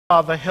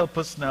Father, help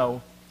us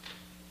now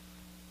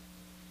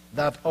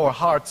that our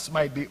hearts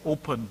might be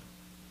open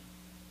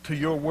to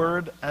your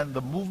word and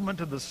the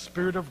movement of the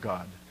Spirit of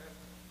God.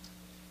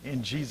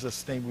 In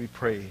Jesus' name we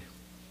pray.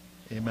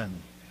 Amen.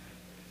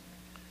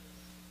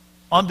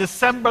 On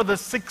December the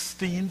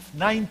 16th,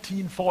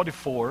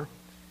 1944,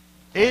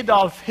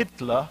 Adolf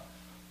Hitler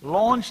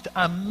launched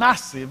a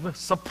massive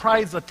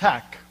surprise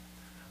attack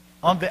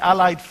on the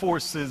Allied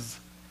forces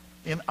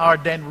in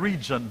Ardennes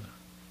region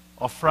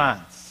of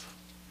France.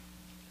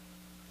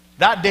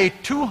 That day,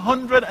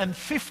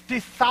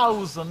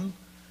 250,000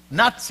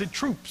 Nazi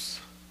troops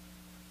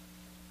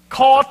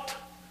caught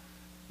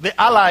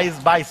the Allies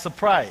by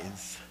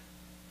surprise.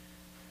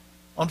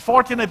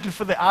 Unfortunately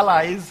for the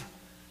Allies,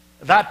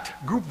 that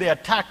group they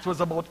attacked was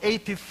about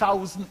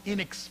 80,000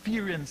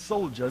 inexperienced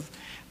soldiers,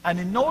 and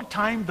in no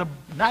time the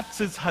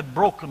Nazis had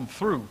broken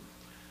through.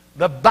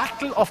 The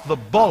Battle of the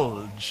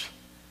Bulge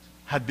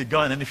had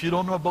begun, and if you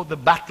don't know about the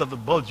Battle of the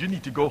Bulge, you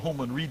need to go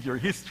home and read your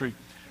history.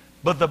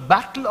 But the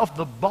Battle of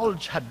the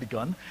Bulge had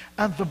begun,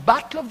 and the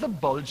Battle of the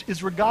Bulge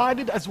is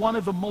regarded as one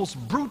of the most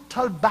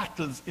brutal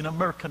battles in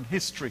American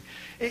history.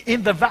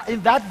 In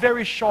that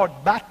very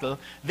short battle,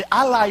 the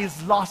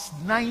Allies lost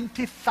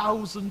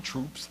 90,000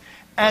 troops,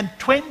 and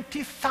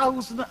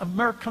 20,000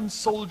 American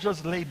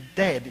soldiers lay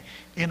dead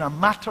in a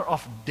matter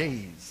of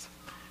days.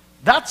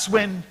 That's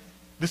when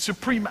the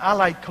Supreme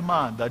Allied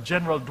Commander,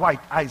 General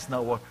Dwight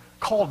Eisenhower,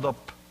 called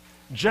up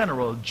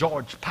General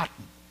George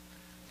Patton.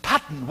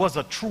 Patton was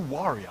a true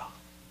warrior.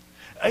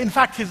 In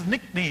fact, his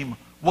nickname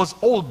was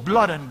Old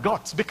Blood and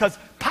Guts, because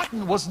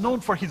Patton was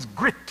known for his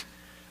grit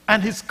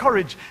and his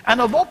courage.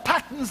 And although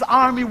Patton's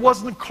army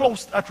wasn't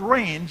close at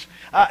range,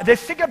 they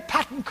figured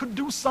Patton could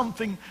do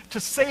something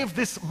to save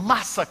this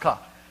massacre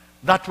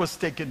that was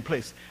taking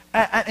place.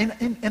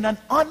 In an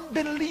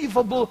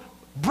unbelievable,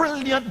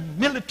 brilliant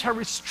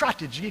military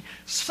strategy,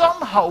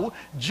 somehow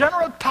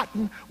General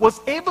Patton was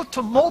able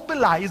to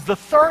mobilize the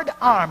Third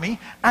Army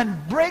and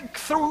break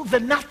through the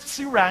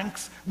Nazi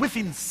ranks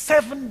within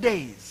 7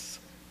 days.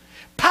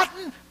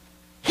 Patton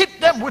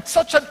hit them with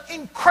such an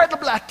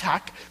incredible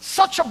attack,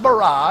 such a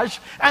barrage,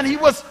 and he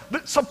was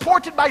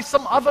supported by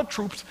some other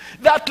troops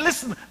that,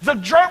 listen, the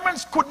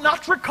Germans could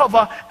not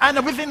recover,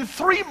 and within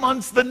 3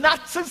 months the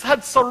Nazis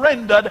had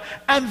surrendered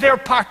and their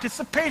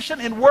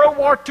participation in World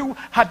War II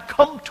had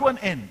come to an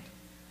end.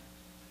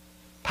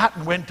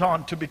 Patton went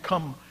on to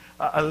become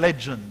a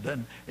legend,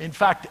 and in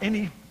fact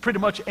pretty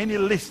much any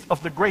list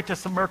of the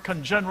greatest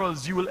American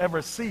generals you will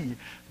ever see,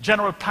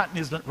 General Patton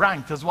is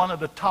ranked as one of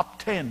the top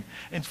 10.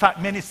 In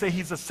fact, many say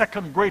he's the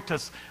second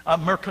greatest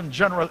American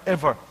general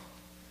ever.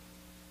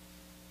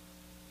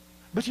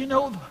 But you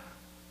know,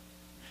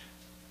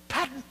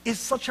 Patton is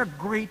such a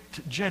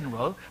great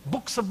general.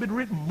 Books have been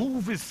written,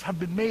 movies have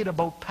been made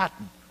about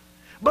Patton.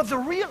 But the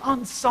real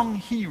unsung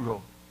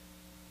hero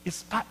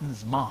is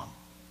Patton's mom.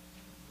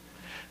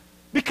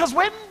 Because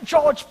when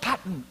George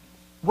Patton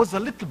was a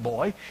little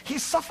boy, he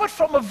suffered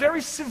from a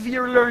very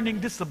severe learning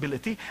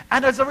disability,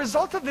 and as a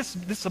result of this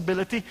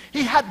disability,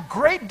 he had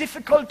great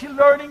difficulty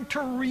learning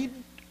to read,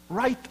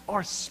 write,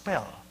 or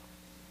spell.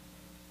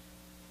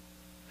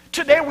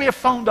 Today we have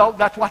found out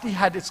that what he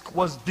had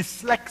was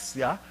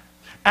dyslexia,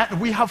 and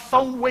we have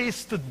found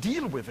ways to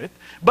deal with it.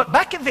 But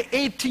back in the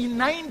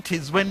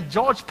 1890s, when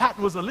George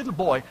Patton was a little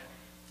boy,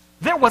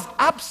 there was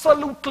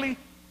absolutely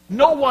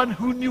no one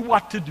who knew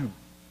what to do.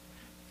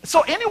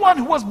 So anyone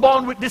who was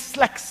born with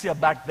dyslexia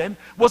back then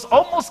was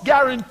almost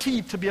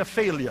guaranteed to be a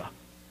failure.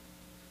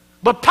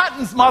 But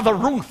Patton's mother,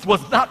 Ruth, was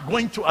not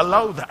going to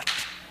allow that.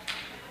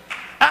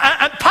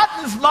 And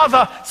Patton's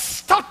mother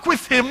stuck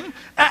with him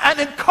and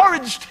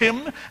encouraged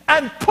him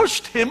and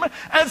pushed him.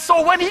 And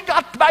so by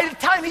the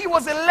time he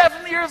was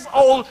 11 years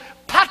old,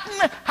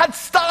 Patton had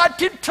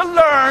started to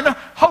learn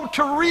how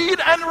to read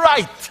and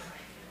write.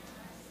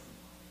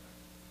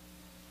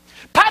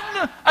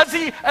 Patton, as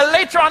he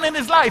later on in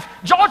his life,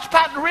 George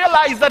Patton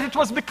realized that it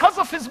was because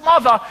of his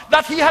mother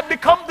that he had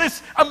become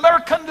this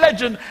American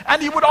legend,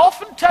 and he would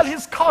often tell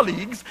his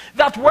colleagues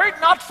that were it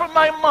not for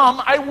my mom,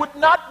 I would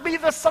not be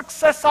the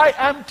success I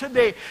am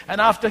today.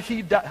 And after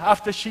she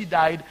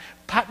died,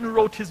 Patton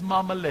wrote his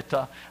mom a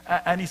letter,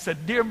 and he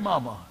said, "Dear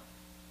Mama,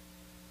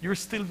 you're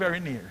still very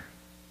near."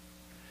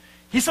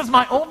 He says,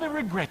 "My only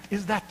regret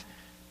is that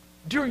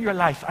during your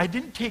life, I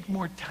didn't take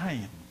more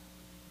time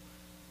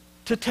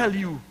to tell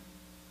you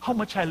how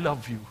much I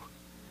love you,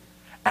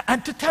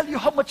 and to tell you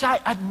how much I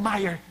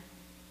admire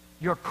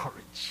your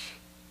courage."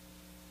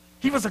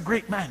 He was a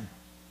great man,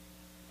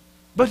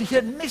 but he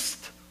had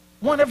missed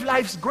one of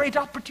life's great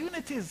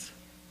opportunities.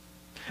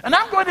 And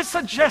I'm going to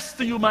suggest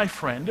to you, my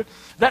friend,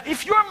 that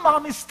if your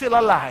mom is still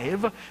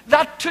alive,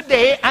 that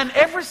today and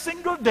every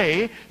single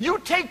day, you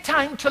take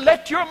time to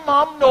let your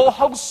mom know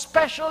how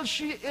special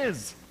she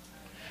is.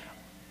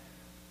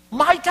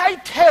 Might I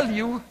tell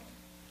you,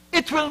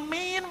 it will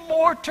mean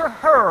more to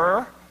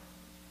her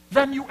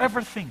than you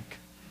ever think.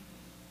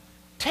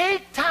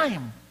 Take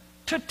time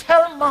to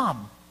tell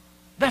mom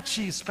that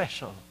she is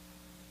special.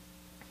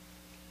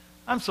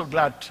 I'm so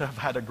glad to have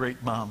had a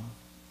great mom.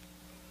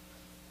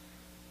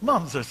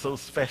 Moms are so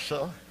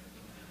special.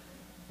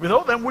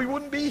 Without them, we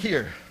wouldn't be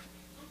here.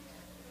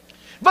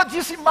 But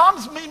you see,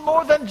 moms mean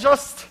more than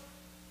just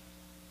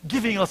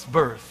giving us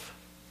birth.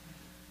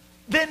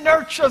 They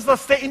nurtured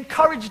us, they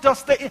encouraged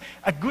us.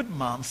 A good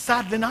mom,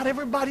 sadly, not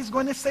everybody's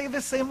going to say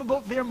the same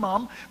about their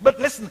mom. But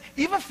listen,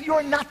 even if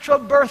your natural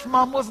birth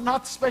mom was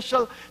not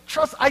special,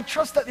 I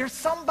trust that there's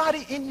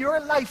somebody in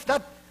your life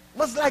that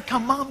was like a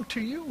mom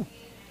to you.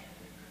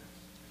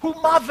 Who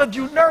mothered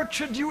you,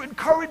 nurtured you,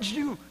 encouraged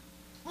you.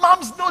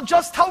 Moms know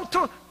just how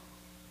to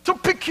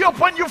pick you up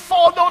when you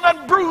fall down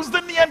and bruise the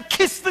knee and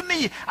kiss the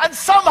knee. And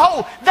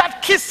somehow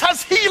that kiss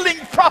has healing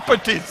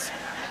properties.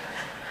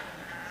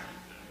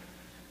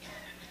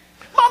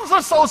 Moms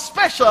are so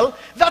special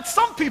that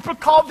some people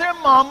call their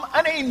mom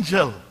an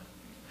angel.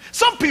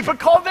 Some people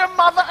call their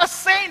mother a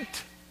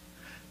saint.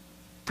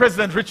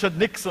 President Richard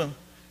Nixon,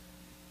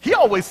 he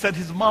always said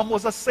his mom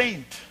was a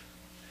saint.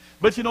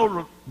 But you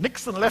know,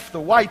 Nixon left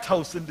the White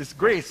House in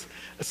disgrace.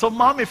 So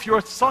mom, if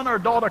your son or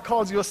daughter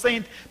calls you a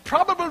saint,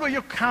 probably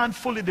you can't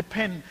fully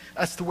depend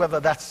as to whether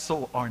that's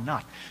so or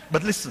not.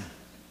 But listen,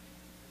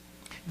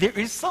 there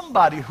is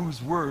somebody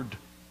whose word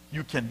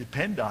you can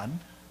depend on.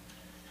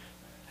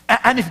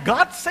 And if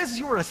God says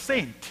you're a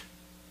saint,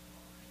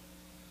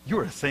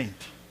 you're a saint.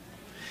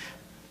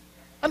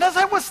 And as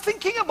I was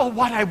thinking about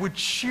what I would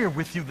share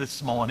with you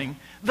this morning,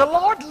 the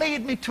Lord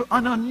led me to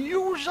an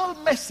unusual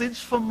message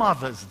for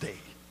Mother's Day.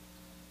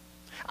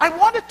 I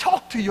want to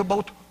talk to you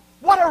about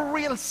what a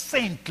real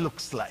saint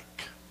looks like.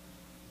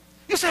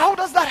 You say, how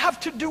does that have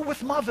to do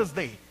with Mother's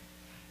Day?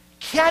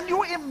 Can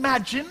you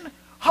imagine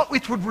how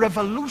it would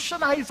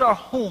revolutionize our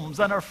homes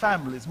and our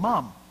families,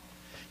 Mom?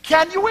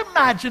 Can you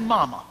imagine,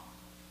 Mama,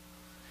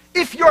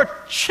 if your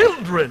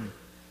children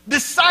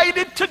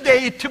decided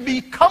today to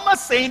become a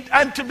saint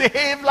and to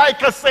behave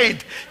like a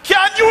saint?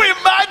 Can you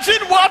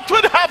imagine what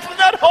would happen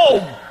at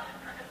home?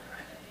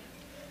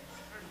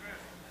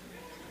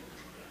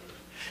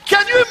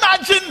 Can you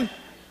imagine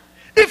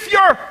if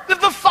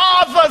the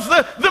fathers,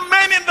 the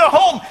men in the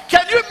home,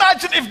 can you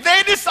imagine if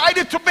they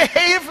decided to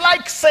behave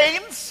like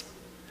saints?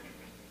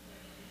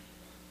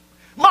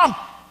 Mom,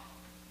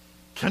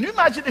 can you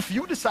imagine if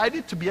you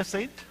decided to be a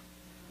saint?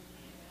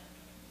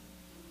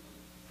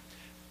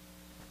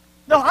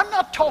 No, I'm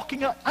not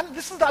talking,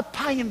 this is not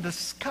pie in the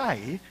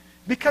sky,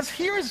 because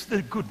here's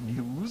the good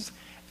news.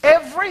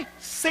 Every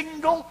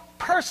single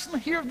person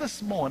here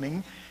this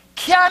morning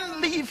can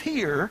leave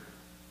here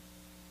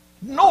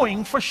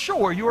knowing for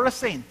sure you're a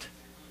saint.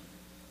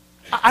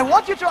 I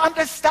want you to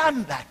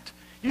understand that.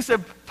 You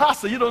said,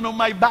 Pastor, you don't know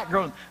my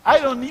background. I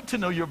don't need to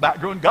know your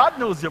background. God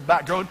knows your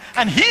background,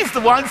 and He's the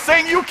one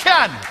saying you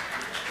can.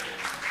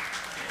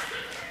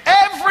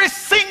 Every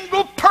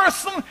single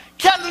person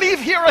can leave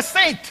here a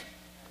saint.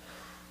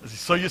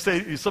 So you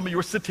say, some of you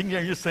are sitting here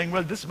and you're saying,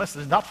 well, this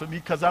message is not for me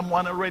because I'm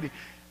one already.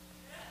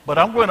 But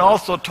I'm going to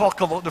also talk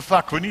about the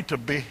fact we need to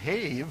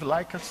behave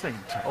like a saint.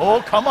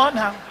 Oh, come on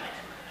now.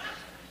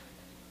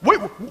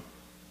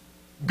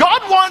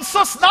 God wants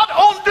us not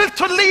only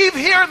to leave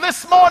here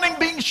this morning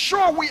being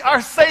sure we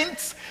are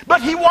saints,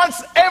 but He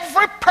wants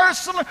every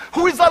person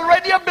who is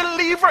already a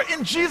believer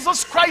in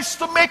Jesus Christ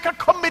to make a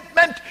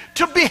commitment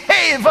to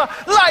behave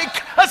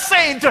like a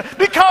saint,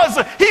 because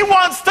He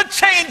wants to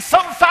change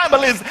some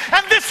families.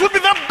 And this would be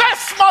the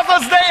best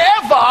Mother's Day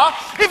ever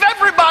if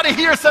everybody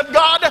here said,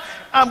 God,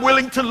 I'm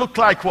willing to look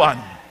like one.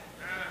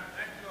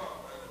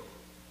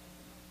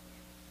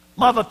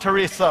 Mother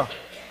Teresa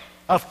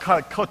of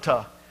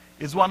Calcutta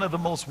is one of the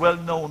most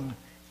well-known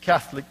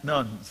Catholic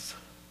nuns.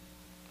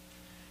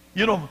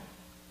 You know,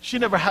 she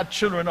never had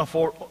children of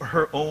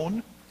her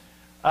own,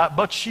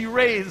 but she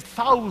raised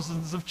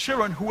thousands of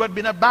children who had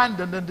been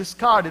abandoned and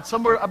discarded.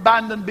 Some were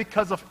abandoned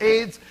because of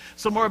AIDS,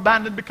 some were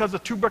abandoned because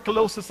of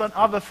tuberculosis and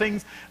other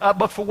things,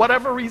 but for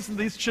whatever reason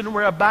these children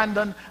were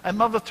abandoned, and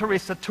Mother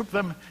Teresa took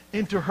them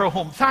into her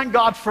home. Thank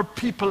God for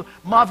people,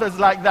 mothers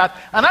like that.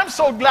 And I'm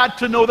so glad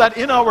to know that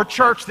in our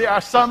church there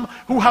are some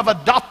who have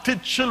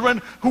adopted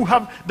children, who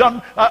have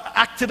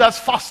acted as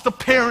foster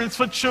parents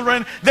for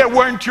children. They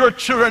weren't your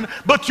children,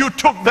 but you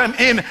took them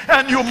in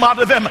and you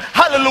mothered them.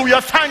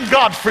 Hallelujah, thank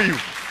God for you.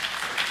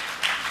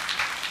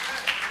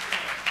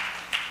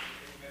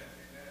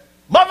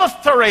 Mother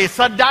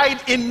Teresa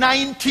died in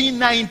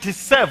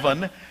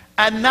 1997,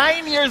 and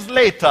 9 years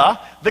later,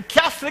 the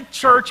Catholic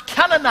Church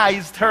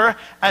canonized her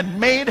and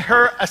made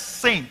her a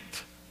saint.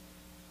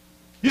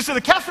 You see,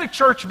 the Catholic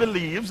Church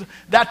believes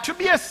that to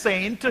be a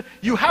saint,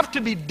 you have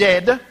to be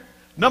dead.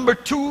 Number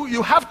two,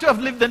 you have to have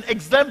lived an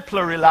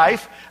exemplary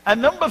life.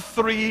 And number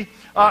three,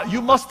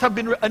 you must have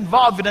been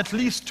involved in at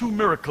least 2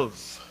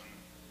 miracles.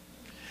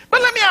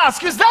 But let me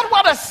ask you, is that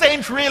what a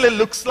saint really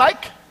looks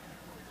like?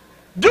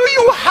 Do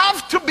you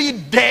have to be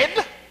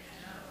dead?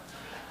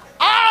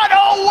 I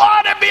don't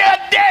want to be a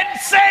dead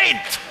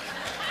saint.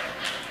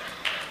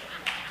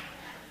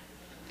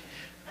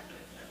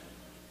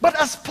 But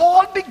as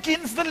Paul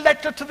begins the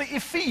letter to the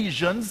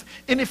Ephesians,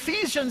 in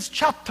Ephesians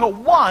chapter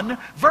 1,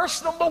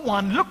 verse number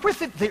 1, look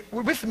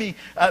with me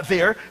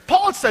there.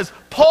 Paul says,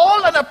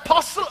 Paul, an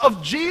apostle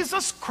of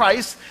Jesus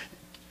Christ,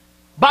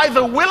 by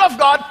the will of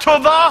God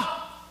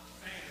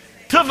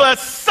to the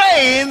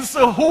saints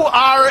who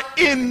are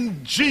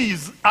in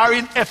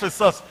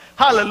Ephesus.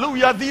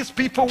 Hallelujah. These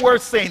people were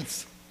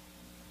saints.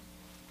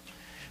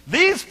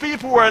 These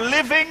people were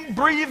living,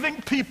 breathing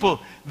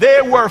people.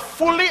 They were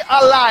fully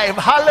alive.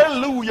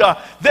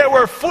 Hallelujah. They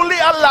were fully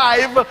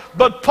alive,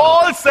 but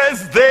Paul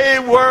says they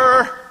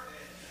were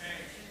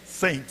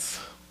saints.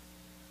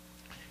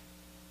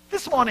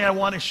 This morning I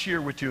want to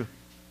share with you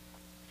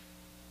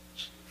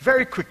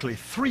very quickly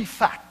 3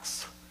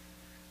 facts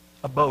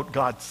about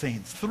God's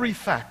saints. 3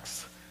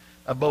 facts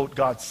about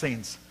God's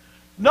saints.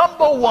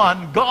 Number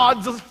 1,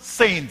 God's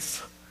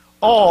saints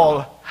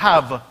all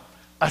have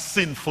a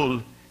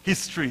sinful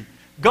history.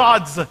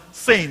 God's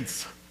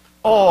saints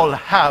all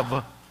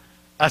have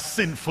a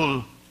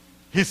sinful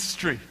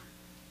history.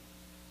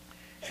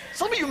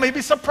 Some of you may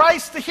be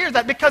surprised to hear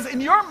that, because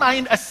in your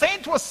mind a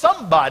saint was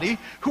somebody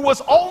who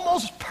was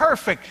almost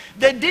perfect.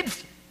 They did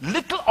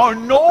little or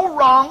no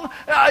wrong.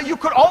 You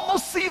could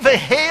almost see the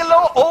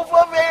halo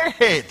over their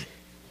head.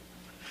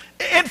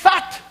 In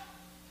fact,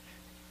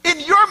 in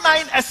your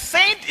mind, a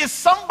saint is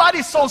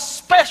somebody so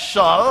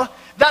special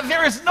that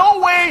there is no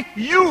way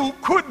you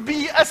could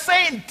be a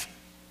saint.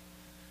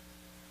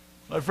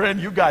 My friend,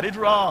 you got it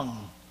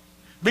wrong.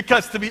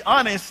 Because to be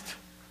honest,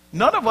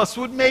 none of us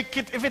would make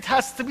it if it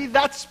has to be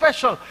that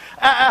special.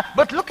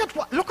 But look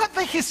at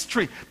the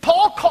history.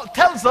 Paul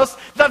tells us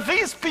that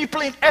these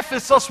people in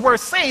Ephesus were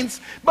saints,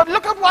 but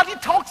look at what he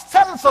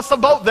tells us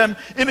about them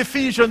in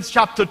Ephesians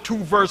chapter 2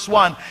 verse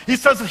 1. He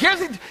says,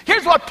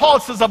 here's what Paul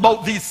says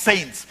about these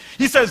saints.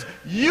 He says,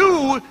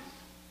 you,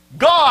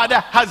 God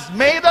has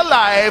made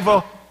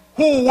alive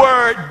who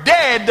were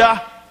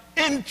dead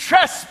in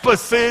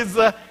trespasses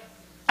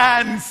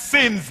and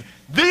sins.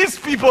 These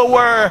people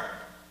were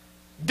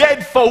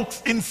dead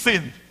folks in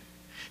sin.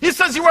 He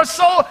says you were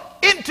so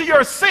into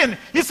your sin.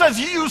 He says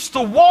you used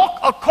to walk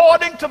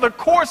according to the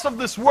course of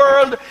this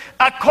world,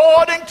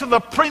 according to the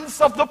prince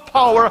of the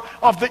power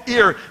of the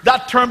air.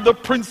 That term, the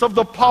prince of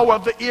the power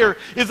of the air,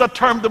 is a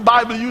term the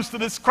Bible used to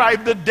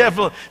describe the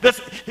devil.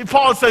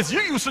 Paul says you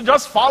used to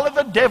just follow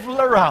the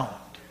devil around.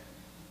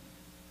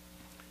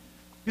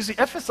 You see,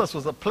 Ephesus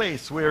was a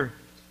place where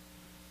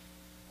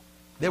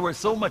they were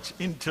so much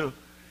into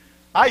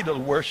idol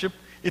worship.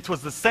 It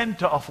was the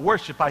center of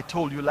worship, I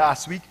told you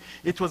last week.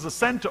 It was the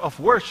center of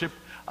worship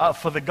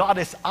for the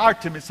goddess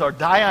Artemis or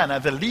Diana,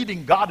 the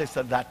leading goddess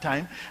at that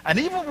time. And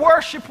even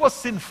worship was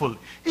sinful.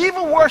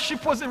 Even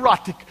worship was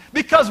erotic,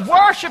 because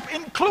worship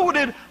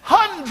included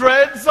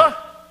hundreds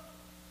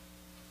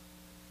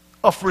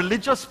of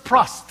religious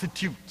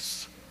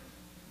prostitutes.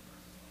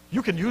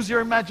 You can use your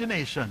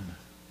imagination.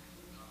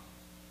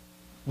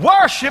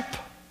 Worship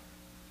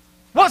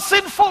was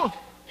sinful.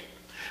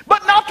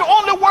 But not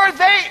only were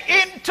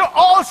they into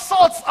all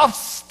sorts of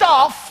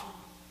stuff,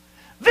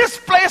 this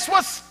place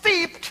was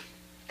steeped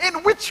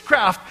in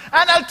witchcraft.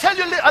 And I'll tell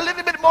you a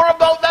little bit more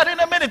about that in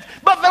a minute.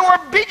 But they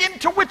were big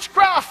into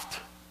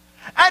witchcraft.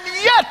 And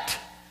yet,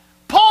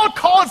 Paul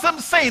calls them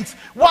saints.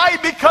 Why?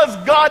 Because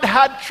God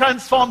had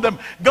transformed them.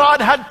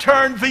 God had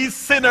turned these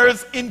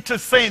sinners into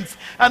saints.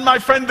 And my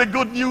friend, the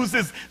good news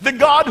is the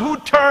God who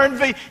turned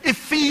the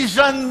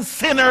Ephesian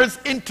sinners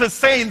into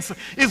saints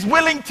is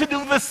willing to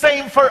do the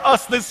same for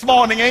us this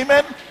morning.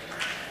 Amen?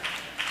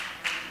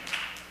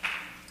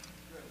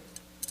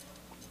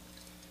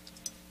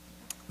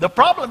 The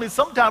problem is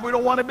sometimes we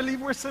don't want to believe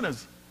we're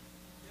sinners.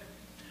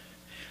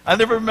 I'll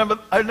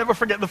never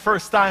forget the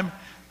first time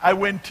I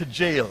went to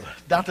jail,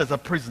 that as a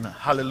prisoner.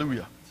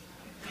 Hallelujah.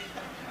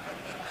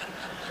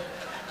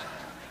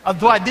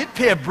 Although I did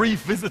pay a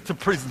brief visit to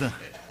prison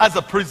as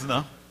a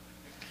prisoner,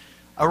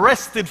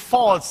 arrested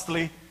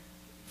falsely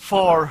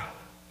for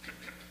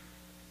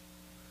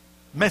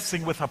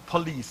messing with a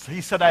police.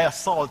 He said I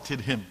assaulted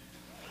him.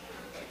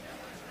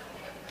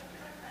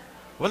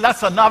 Well,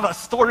 that's another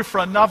story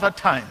for another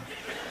time.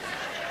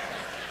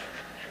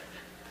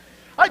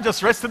 I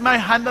just rested my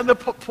hand on the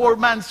poor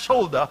man's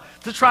shoulder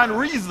to try and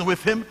reason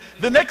with him.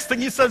 The next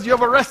thing he says, you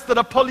have arrested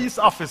a police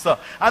officer.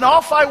 And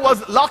off I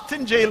was, locked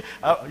in jail.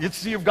 You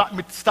see, you've got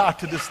me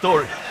started the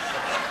story.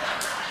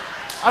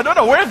 I don't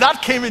know where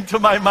that came into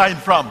my mind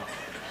from.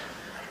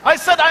 I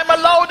said, I'm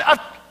allowed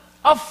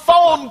a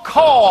phone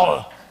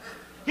call.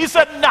 He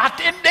said,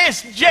 not in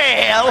this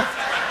jail.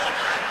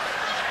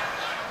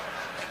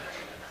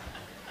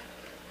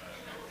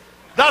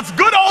 That's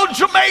good old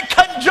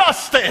Jamaican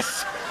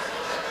justice.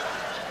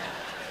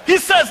 He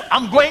says,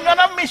 I'm going on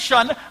a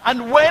mission,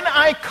 and when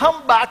I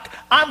come back,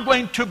 I'm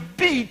going to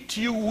beat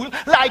you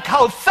like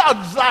how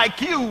thugs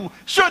like you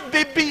should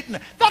be beaten.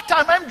 That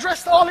time I'm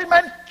dressed all in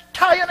my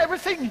tie and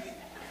everything.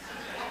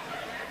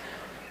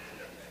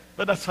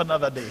 But that's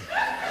another day.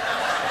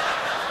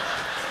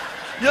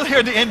 You'll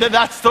hear the end of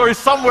that story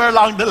somewhere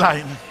along the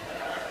line.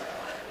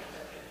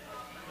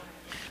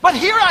 But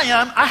here I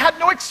am, I had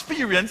no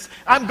experience.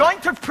 I'm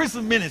going to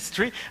prison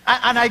ministry,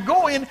 and I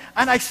go in,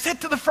 and I said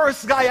to the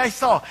first guy I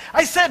saw,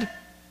 I said,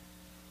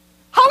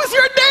 how was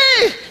your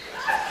day?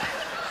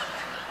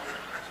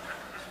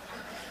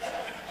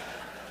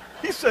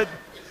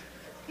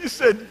 He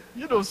said,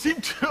 you don't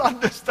seem to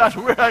understand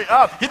where I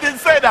am. He didn't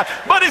say that,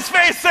 but his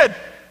face said,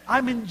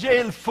 I'm in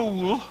jail,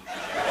 fool.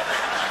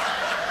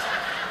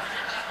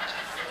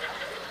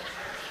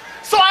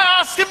 So I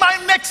asked him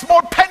my next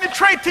more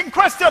penetrating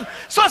question.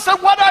 So I said,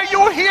 what are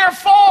you here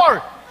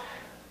for?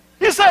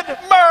 He said, murder.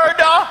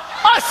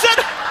 I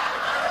said,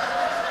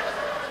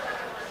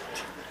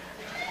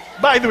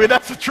 by the way,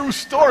 that's a true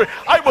story.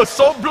 I was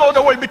so blown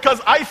away because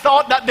I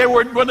thought that they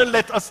weren't going to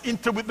let us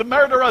into with the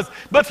murderers.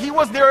 But he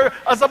was there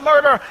as a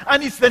murderer.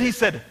 And he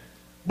said,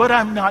 but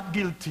I'm not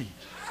guilty.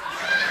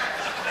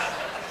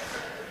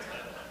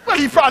 Well,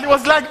 he probably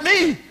was like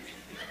me.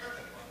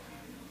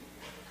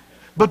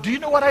 But do you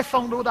know what I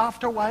found out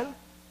after a while?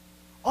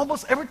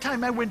 Almost every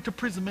time I went to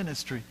prison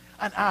ministry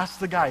and asked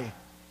the guy,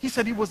 he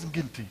said he wasn't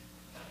guilty.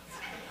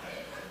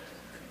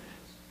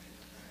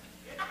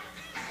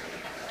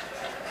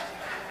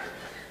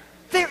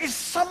 There is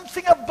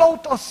something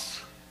about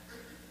us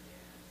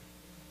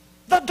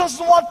that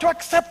doesn't want to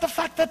accept the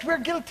fact that we're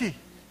guilty.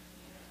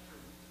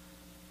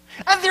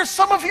 And there's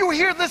some of you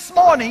here this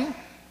morning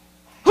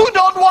who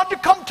don't want to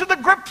come to the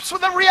grips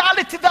with the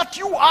reality that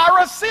you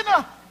are a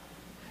sinner.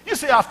 You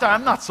say after,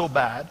 I'm not so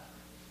bad.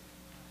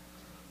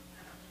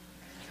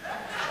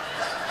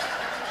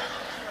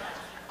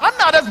 I'm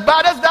not as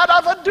bad as that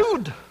other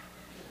dude.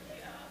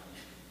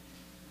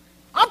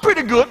 I'm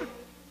pretty good.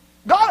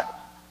 God,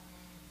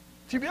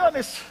 to be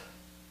honest,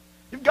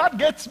 if God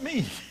gets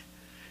me,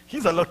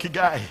 he's a lucky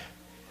guy.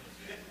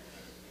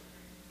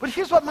 But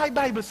here's what my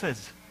Bible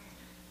says.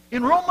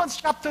 In Romans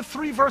chapter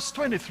 3, verse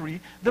 23,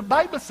 the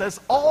Bible says,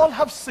 all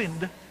have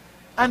sinned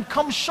and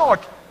come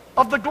short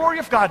of the glory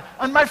of God.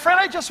 And my friend,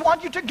 I just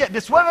want you to get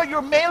this. Whether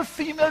you're male,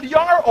 female,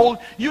 young or old,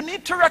 you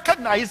need to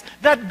recognize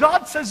that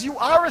God says you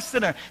are a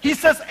sinner. He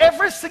says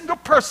every single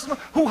person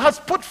who has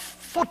put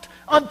foot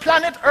on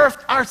planet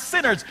Earth are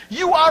sinners.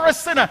 You are a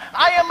sinner.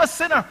 I am a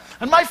sinner.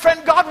 And my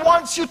friend, God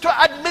wants you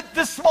to admit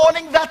this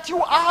morning that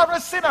you are a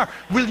sinner.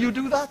 Will you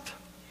do that?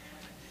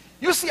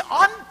 You see,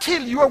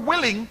 until you are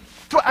willing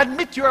to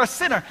admit you're a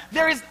sinner,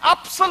 there is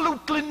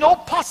absolutely no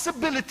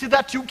possibility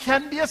that you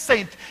can be a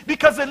saint.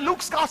 Because in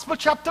Luke's Gospel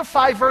chapter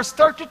 5 verse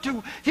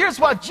 32, here's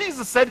what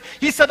Jesus said.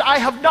 He said, I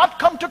have not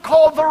come to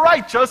call the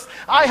righteous,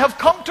 I have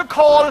come to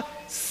call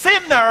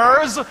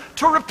sinners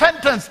to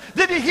repentance.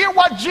 Did you hear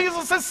what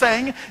Jesus is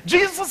saying?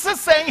 Jesus is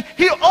saying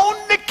he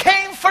only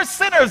came for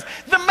sinners.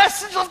 The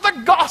message of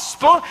the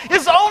gospel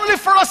is only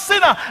for a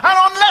sinner. And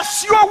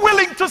unless you are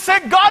willing to say,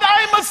 God,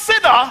 I am a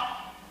sinner,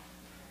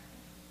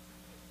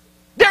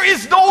 there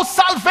is no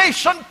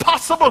salvation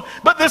possible.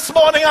 But this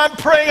morning I'm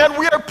praying, and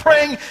we are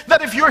praying,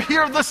 that if you're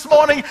here this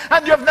morning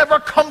and you've never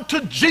come to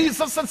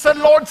Jesus and said,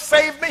 Lord,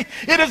 save me,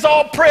 it is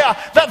our prayer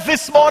that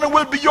this morning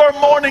will be your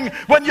morning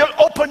when you'll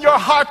open your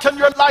heart and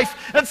your life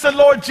and say,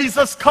 Lord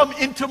Jesus, come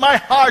into my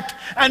heart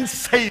and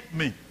save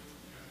me.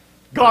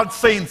 God's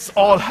saints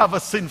all have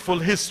a sinful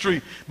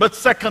history. But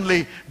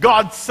secondly,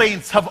 God's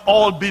saints have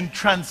all been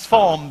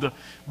transformed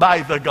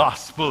by the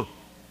gospel.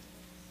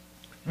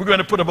 We're going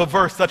to put up a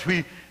verse that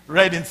we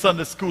read in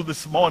Sunday school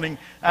this morning,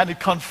 and it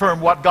confirmed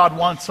what God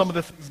wants, some of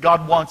the things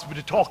God wants me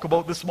to talk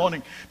about this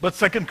morning. But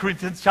 2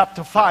 Corinthians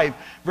chapter 5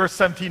 verse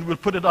 17, we'll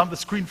put it on the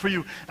screen for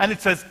you, and it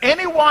says,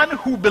 anyone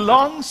who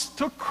belongs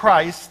to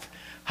Christ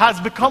has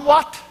become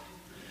what?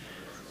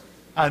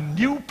 A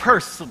new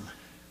person.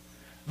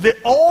 The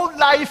old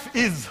life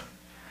is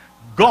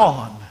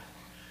gone,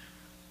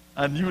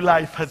 a new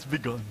life has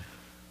begun.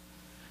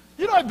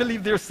 You know, I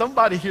believe there's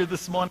somebody here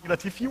this morning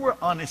that if you were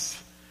honest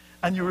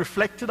and you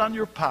reflected on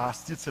your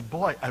past, you'd say,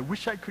 boy, I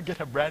wish I could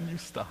get a brand new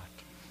start.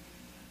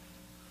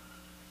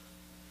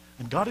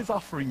 And God is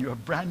offering you a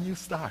brand new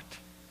start.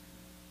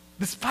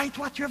 Despite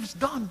what you have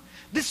done,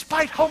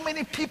 despite how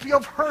many people you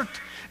have hurt,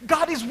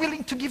 God is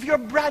willing to give you a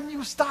brand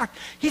new start.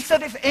 He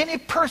said if any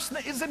person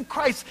is in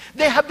Christ,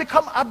 they have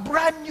become a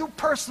brand new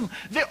person.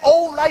 The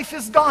old life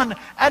is gone,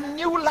 and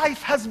new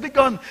life has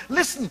begun.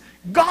 Listen,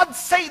 God's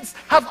saints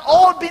have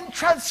all been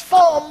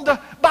transformed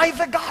by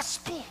the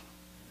gospel.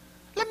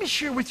 Let me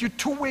share with you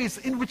two ways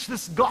in which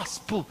this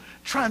gospel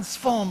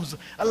transforms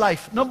a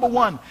life. Number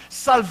one,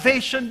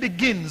 salvation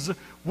begins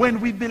when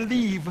we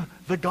believe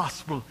the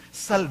gospel.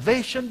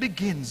 Salvation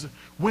begins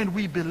when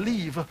we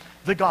believe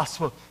the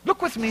gospel.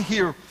 Look with me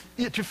here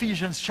at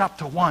Ephesians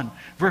chapter 1,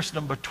 verse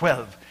number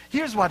 12.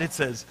 Here's what it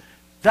says.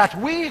 That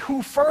we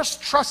who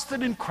first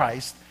trusted in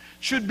Christ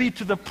should be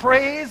to the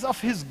praise of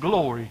his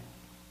glory,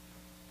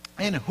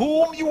 in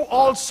whom you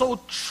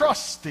also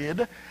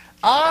trusted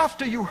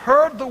after you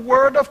heard the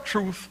word of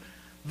truth,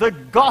 the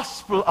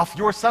gospel of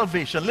your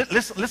salvation.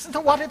 Listen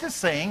to what it is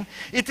saying.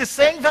 It is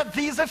saying that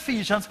these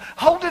Ephesians,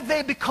 how did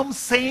they become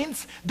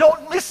saints?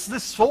 Don't miss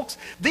this, folks.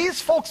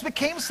 These folks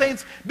became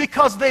saints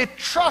because they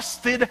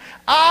trusted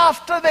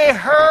after they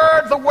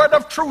heard the word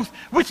of truth,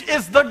 which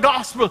is the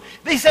gospel.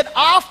 They said,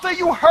 after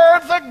you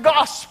heard the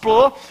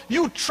gospel,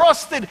 you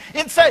trusted.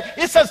 It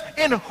says,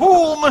 in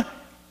whom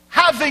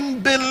having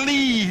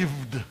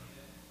believed.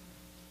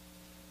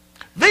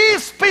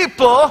 These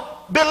people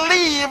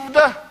believed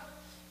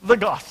the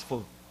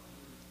gospel.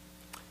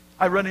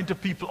 I run into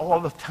people all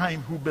the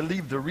time who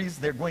believe the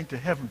reason they're going to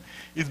heaven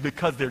is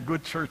because they're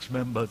good church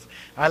members.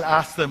 I'll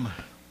ask them,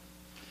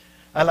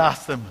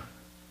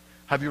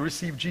 have you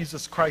received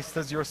Jesus Christ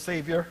as your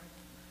Savior?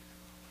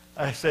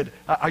 I said,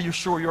 are you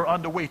sure you're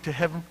on the way to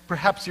heaven?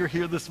 Perhaps you're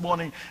here this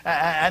morning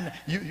and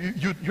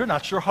you're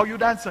not sure how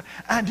you'd answer.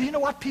 And do you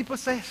know what people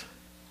say?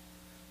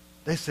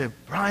 They say,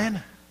 Brian,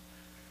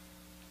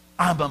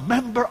 I'm a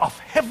member of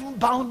Heaven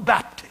Bound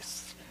Baptist.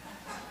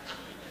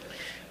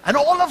 And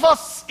all of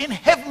us in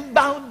Heaven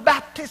Bound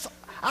Baptist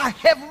are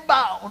heaven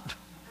bound.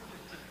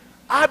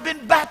 I've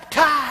been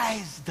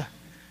baptized.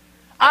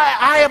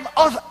 I am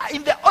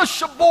in the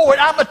usher board.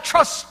 I'm a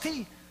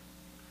trustee.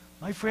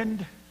 My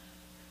friend,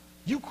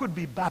 you could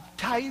be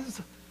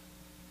baptized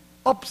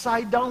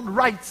upside down,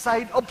 right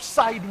side up,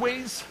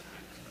 sideways.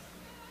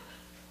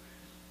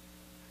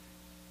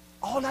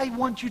 All I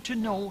want you to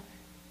know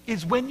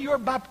is when you're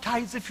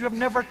baptized, if you have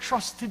never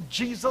trusted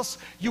Jesus,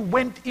 you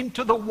went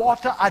into the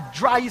water a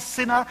dry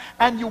sinner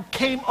and you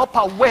came up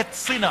a wet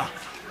sinner.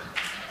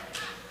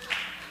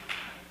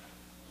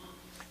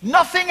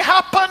 Nothing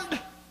happened.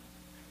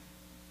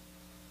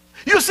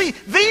 You see,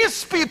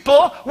 these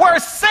people were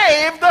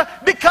saved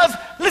because,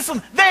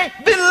 listen, they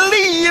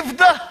believed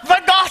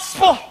the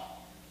gospel.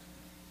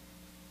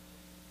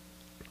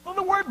 Well,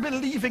 the word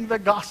believing the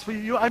gospel,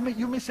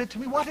 you may say to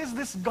me, what is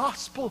this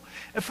gospel?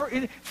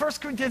 In 1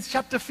 Corinthians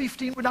chapter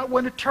 15, we're not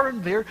going to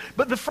turn there,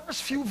 but the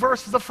first few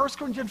verses of 1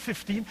 Corinthians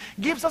 15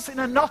 gives us in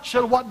a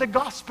nutshell what the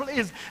gospel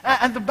is.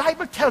 And the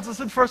Bible tells us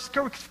in 1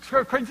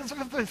 Corinthians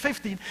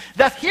 15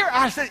 that here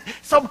are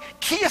some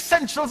key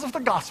essentials of the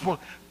gospel.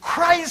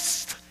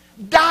 Christ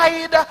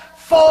died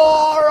for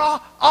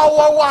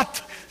our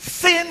what?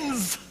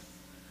 Sins.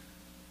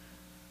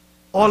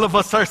 All of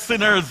us are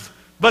sinners.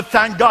 But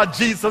thank God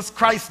Jesus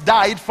Christ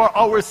died for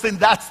our sin.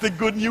 That's the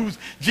good news.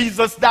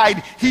 Jesus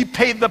died. He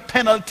paid the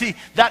penalty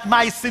that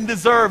my sin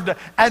deserved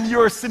and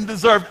your sin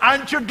deserved.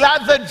 Aren't you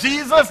glad that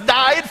Jesus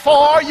died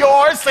for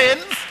your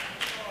sins?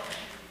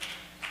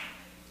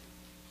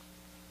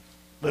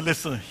 But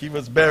listen, he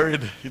was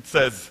buried, it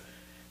says.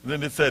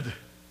 Then it said,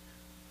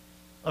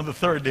 on the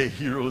third day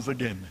he rose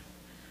again.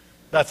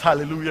 That's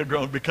hallelujah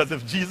ground, because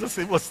if Jesus,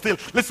 it was still,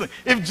 listen,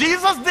 if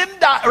Jesus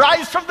didn't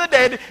rise from the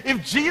dead,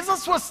 if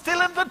Jesus was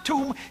still in the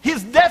tomb,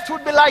 his death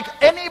would be like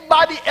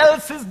anybody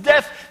else's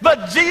death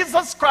but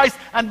Jesus Christ.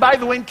 And by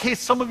the way, in case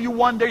some of you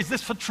wonder, is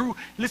this for true?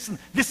 Listen,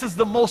 this is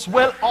the most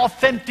well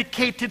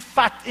authenticated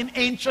fact in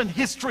ancient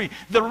history.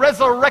 The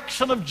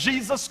resurrection of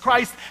Jesus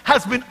Christ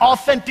has been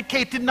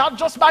authenticated not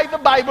just by the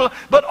Bible,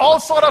 but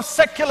all sort of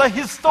secular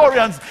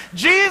historians.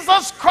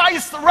 Jesus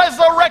Christ's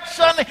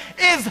resurrection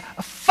is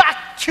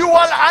factual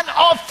and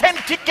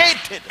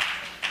authenticated.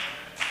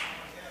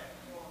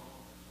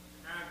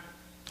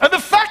 And the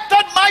fact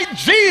that my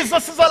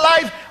Jesus is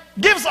alive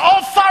gives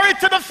authority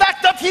to the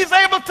fact that he's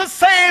able to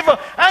save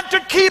and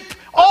to keep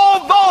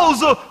all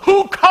those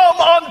who come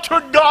unto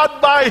God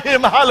by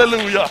him.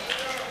 Hallelujah.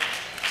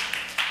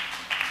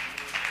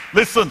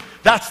 Listen,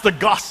 that's the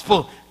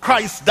gospel.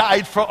 Christ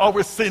died for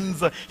our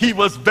sins. He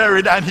was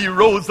buried and he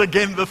rose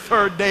again the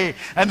third day.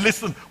 And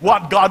listen,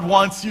 what God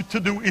wants you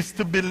to do is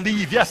to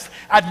believe. Yes,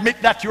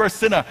 admit that you're a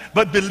sinner,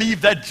 but believe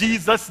that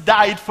Jesus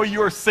died for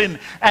your sin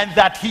and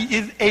that he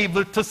is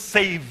able to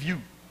save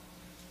you.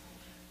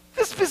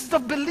 This business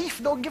of belief,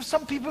 though, gives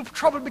some people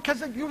trouble,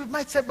 because you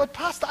might say, but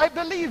Pastor, I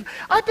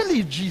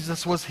believe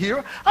Jesus was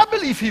here. I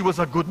believe he was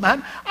a good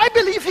man. I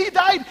believe he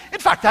died. In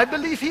fact, I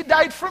believe he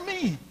died for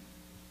me.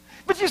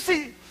 But you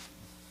see,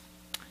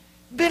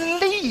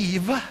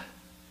 believe,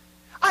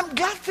 I'm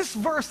glad this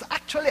verse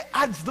actually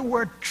adds the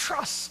word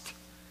trust.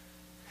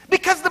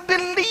 Because the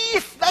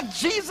belief that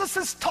Jesus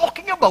is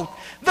talking about,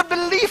 the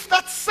belief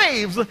that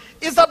saves,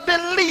 is a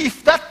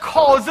belief that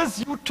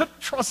causes you to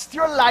trust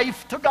your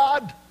life to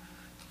God.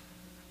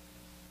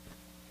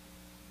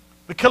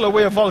 The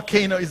Kilauea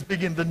volcano is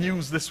big in the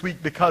news this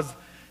week because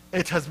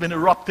it has been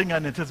erupting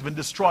and it has been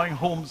destroying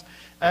homes.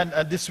 And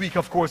this week,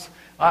 of course,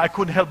 I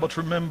couldn't help but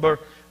remember,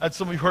 and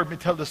some of you heard me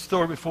tell the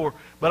story before,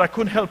 but I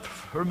couldn't help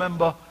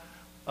remember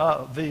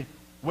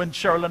when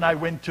Cheryl and I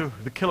went to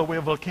the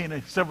Kilauea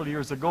volcano several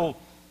years ago.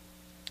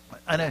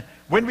 And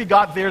when we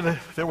got there,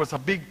 there was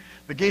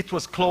the gate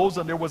was closed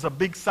and there was a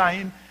big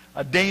sign,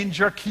 a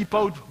danger, keep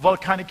out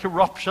volcanic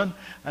eruption.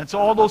 And so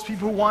all those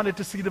people who wanted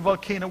to see the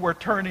volcano were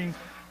turning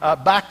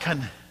back.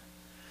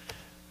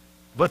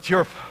 But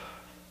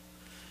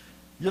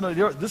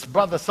this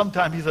brother,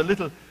 sometimes he's a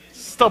little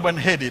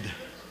stubborn-headed.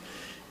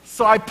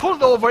 So I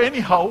pulled over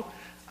anyhow,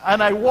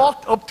 and I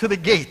walked up to the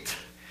gate.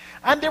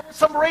 And there were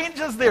some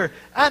rangers there.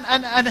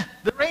 And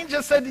the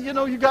ranger said,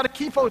 you got to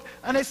keep out.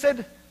 And I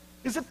said,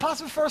 is it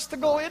possible for us to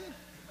go in?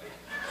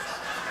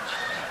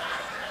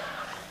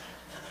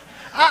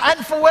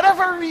 And for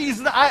whatever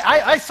reason,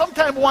 I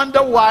sometimes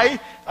wonder why.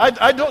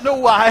 I don't know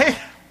why.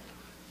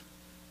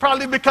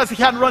 Probably because he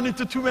hadn't run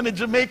into too many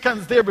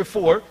Jamaicans there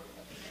before.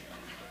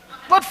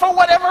 But for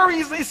whatever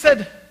reason, he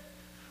said,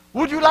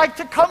 would you like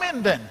to come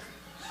in then?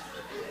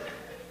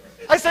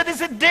 I said,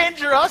 is it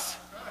dangerous?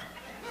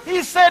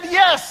 He said,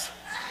 yes.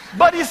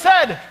 But he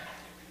said,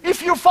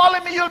 If you follow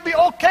me, you'll be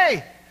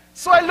okay.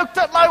 So I looked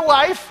at my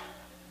wife,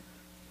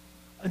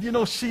 and you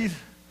know, she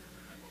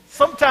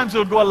sometimes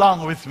will go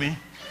along with me.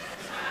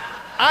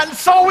 And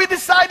so we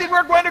decided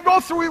we're going to go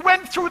through. We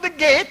went through the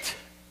gate,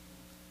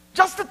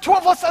 just the two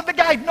of us and the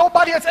guide,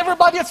 nobody else,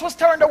 everybody else was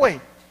turned away.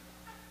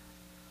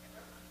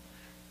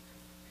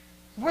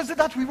 Was it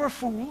that we were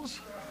fools?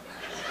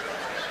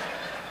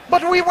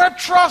 But we were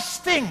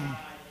trusting.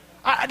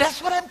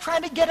 That's what I'm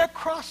trying to get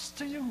across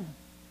to you.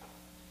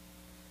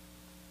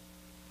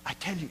 I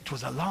tell you, it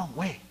was a long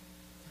way.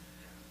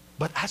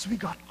 But as we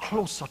got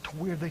closer to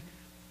where the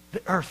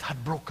earth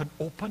had broken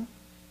open,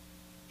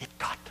 it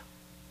got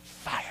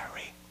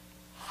fiery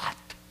hot.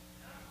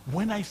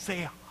 When I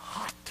say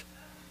hot,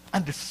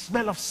 and the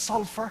smell of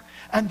sulfur,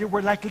 and there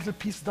were like little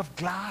pieces of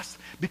glass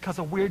because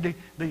of where the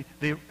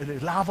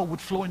lava would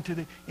flow into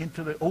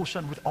the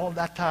ocean with all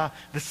that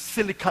the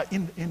silica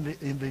in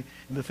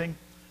the thing.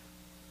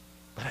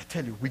 But I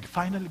tell you, we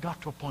finally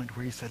got to a point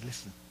where he said,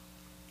 listen,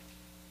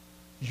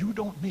 you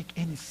don't make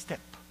any step.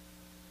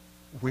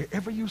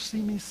 Wherever you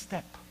see me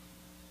step,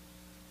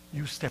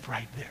 you step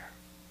right there.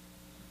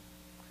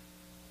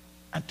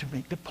 And to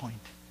make the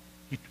point,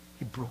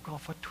 he broke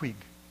off a twig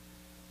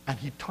and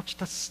he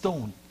touched a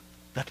stone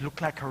that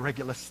looked like a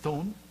regular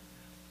stone.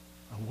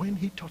 And when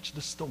he touched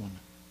the stone,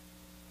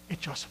 it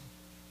just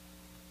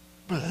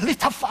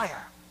lit a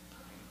fire.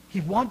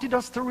 He wanted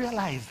us to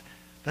realize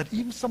that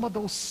even some of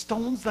those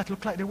stones that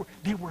looked like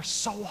they were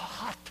so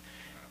hot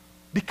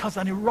because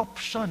an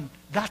eruption,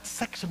 that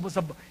section was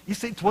you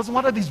see, it wasn't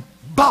one of these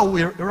bow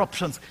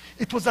eruptions.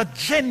 It was a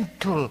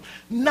gentle,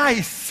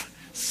 nice,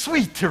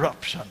 sweet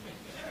eruption.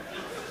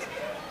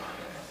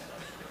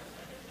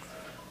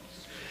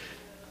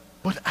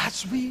 But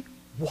as we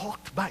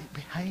walked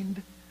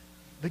behind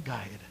the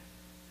guide,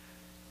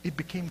 it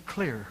became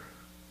clear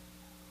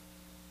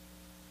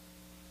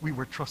we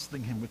were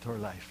trusting him with our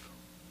life.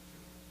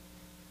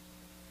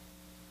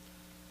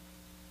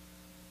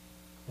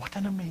 What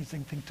an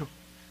amazing thing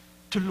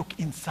to look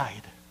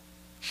inside.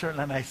 Cheryl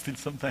and I still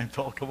sometimes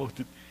talk about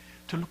it.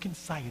 To look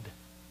inside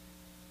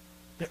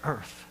the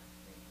earth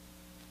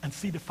and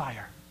see the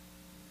fire.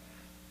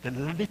 The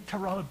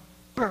literal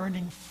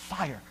burning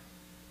fire.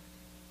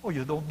 Oh,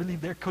 you don't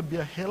believe there could be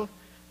a hell?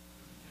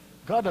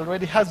 God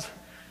already has,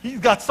 he's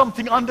got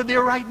something under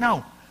there right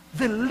now.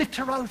 The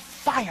literal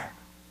fire.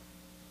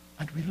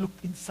 And we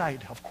looked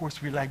inside. Of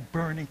course, we're like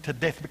burning to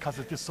death because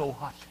it is so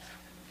hot.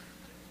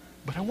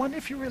 But I wonder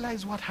if you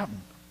realize what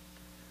happened.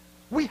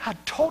 We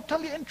had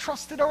totally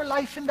entrusted our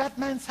life in that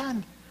man's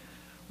hand.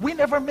 We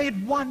never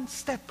made one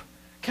step.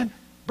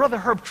 Brother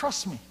Herb,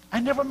 trust me, I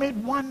never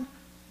made one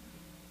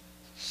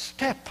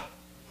step.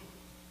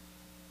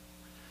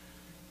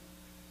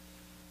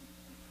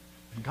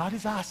 And God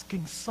is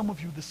asking some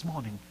of you this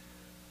morning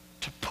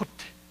to put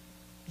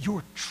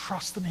your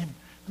trust in him,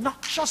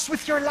 not just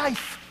with your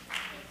life.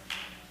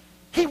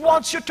 He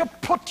wants you to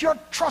put your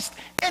trust,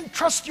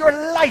 entrust your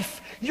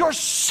life, your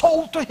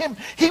soul to him.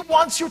 He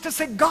wants you to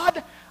say,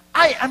 God,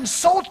 I am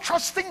so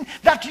trusting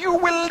that you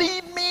will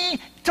lead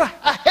me to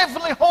a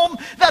heavenly home,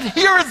 that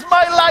here is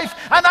my life,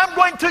 and I'm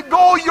going to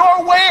go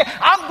your way.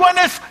 I'm going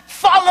to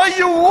follow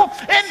you,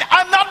 and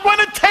I'm not going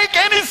to take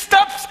any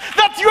steps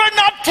that you're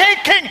not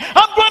taking.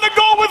 I'm going to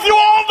go with you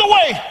all the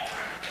way.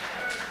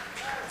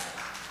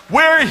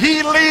 Where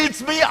he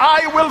leads me,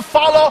 I will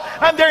follow.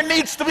 And there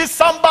needs to be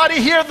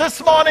somebody here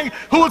this morning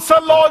who will say,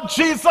 Lord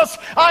Jesus,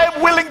 I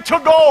am willing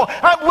to go.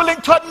 I'm willing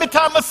to admit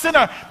I'm a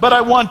sinner, but I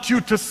want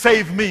you to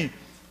save me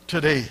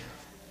today.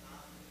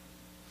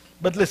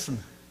 But listen,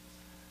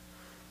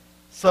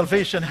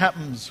 salvation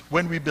happens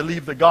when we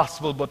believe the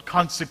gospel, but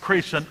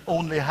consecration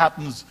only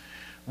happens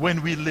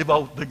when we live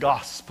out the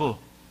gospel.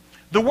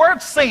 The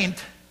word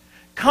saint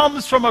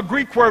comes from a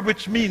Greek word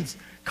which means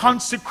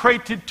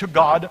consecrated to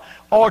God,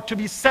 or to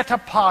be set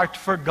apart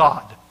for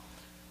God,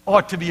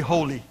 or to be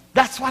holy.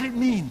 That's what it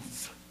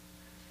means.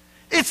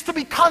 It's to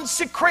be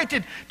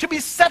consecrated, to be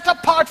set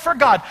apart for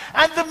God.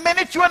 And the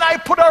minute you and I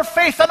put our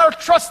faith and our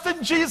trust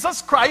in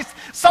Jesus Christ,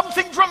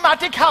 something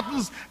dramatic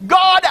happens.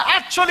 God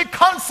actually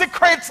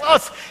consecrates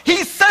us.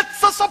 He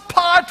sets us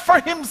apart for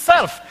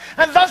himself.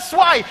 And that's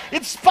why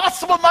it's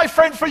possible, my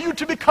friend, for you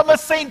to become a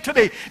saint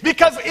today.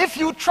 Because if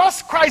you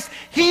trust Christ,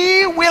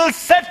 he will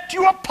set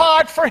you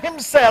apart for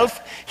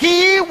himself.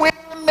 He will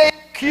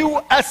make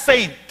you a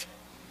saint.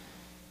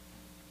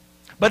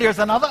 But there's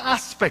another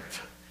aspect,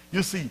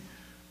 you see.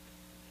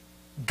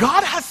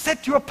 God has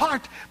set you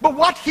apart, but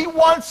what he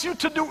wants you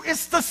to do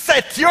is to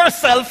set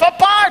yourself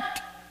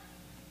apart.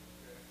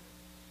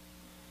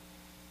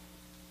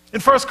 In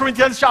 1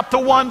 Corinthians chapter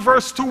 1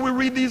 verse 2 we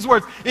read these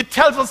words. It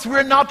tells us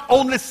we're not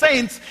only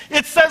saints,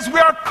 it says we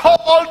are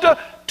called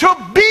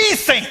to be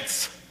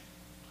saints.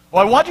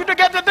 Well, I want you to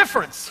get the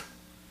difference.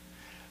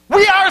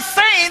 We are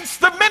saints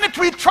the minute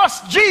we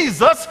trust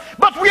Jesus,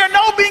 but we are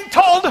now being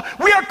told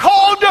we are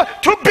called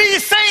to be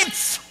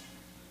saints.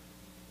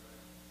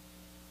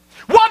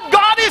 What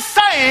God is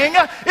saying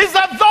is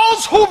that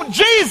those whom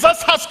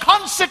Jesus has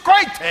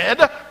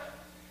consecrated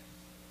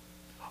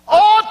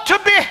ought to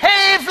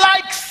behave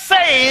like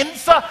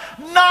saints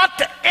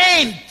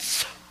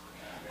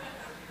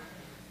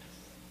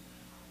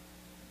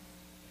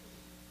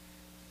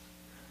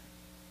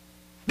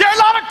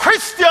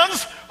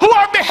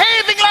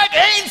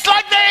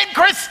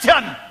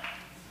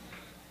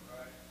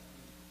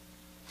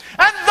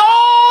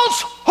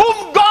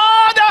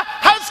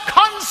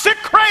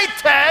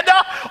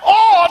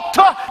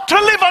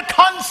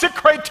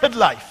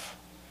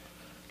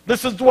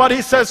This is what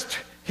he says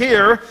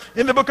here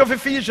in the book of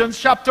Ephesians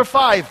chapter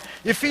 5.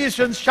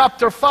 Ephesians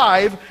chapter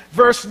 5,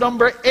 verse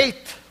number 8.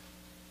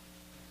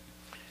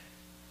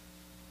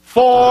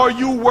 For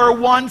you were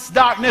once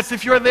darkness.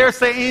 If you're there,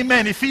 say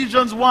amen.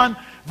 Ephesians 1,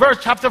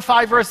 chapter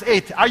 5, verse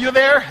 8. Are you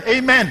there?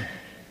 Amen.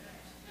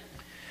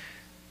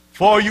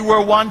 For you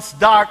were once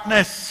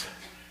darkness,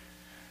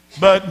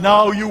 but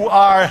now you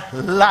are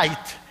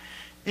light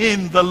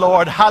in the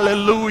Lord.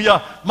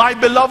 Hallelujah. My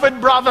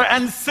beloved brother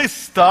and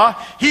sister,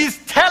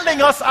 he's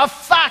telling us a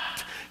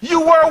fact. You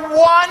were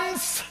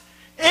once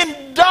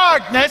in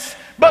darkness,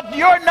 but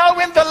you're now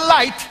in the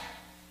light.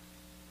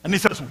 And he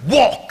says,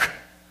 walk.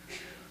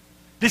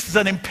 This is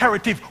an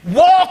imperative.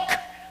 Walk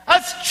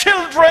as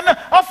children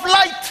of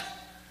light.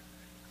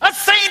 A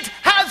saint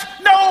has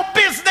no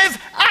business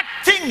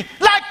acting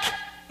like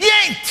he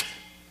ain't.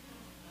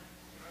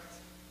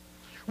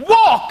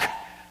 Walk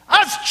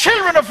as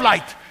children of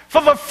light.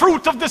 For the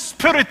fruit of the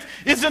Spirit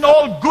is in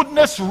all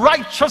goodness,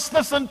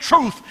 righteousness, and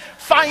truth,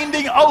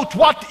 finding out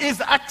what is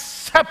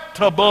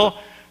acceptable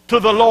to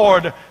the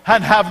Lord,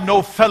 and have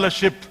no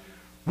fellowship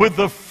with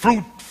the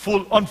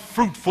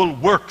unfruitful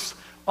works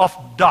of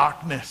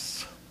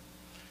darkness.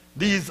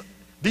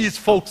 These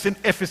folks in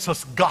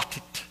Ephesus got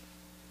it.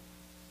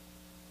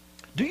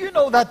 Do you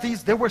know that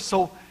these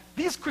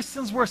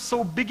Christians were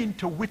so big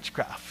into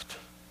witchcraft?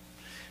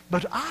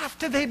 But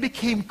after they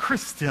became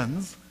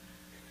Christians,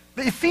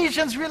 the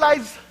Ephesians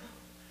realized,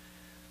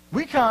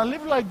 we can't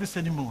live like this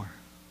anymore.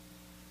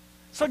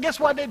 So guess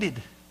what they did?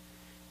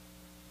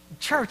 The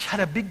church had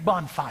a big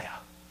bonfire.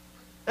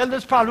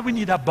 Elders, probably we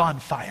need a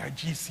bonfire,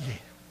 GCA.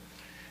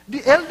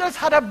 The elders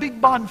had a big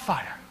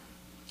bonfire.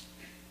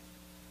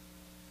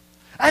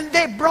 And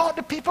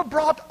the people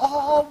brought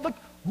all the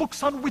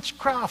books on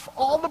witchcraft,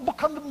 all the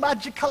book on the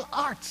magical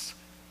arts.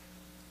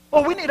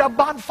 Oh, we need a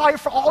bonfire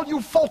for all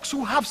you folks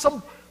who have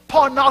some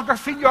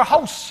pornography in your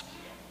house.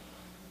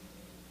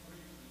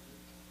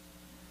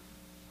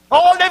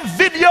 All them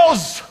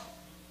videos,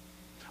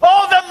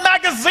 all them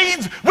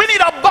magazines. We need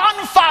a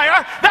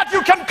bonfire that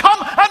you can come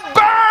and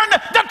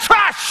burn the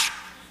trash.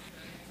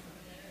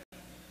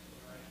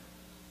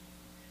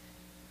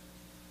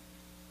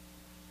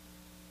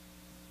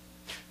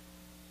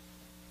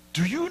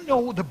 Do you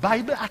know the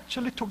Bible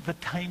actually took the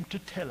time to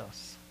tell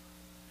us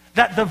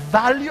that the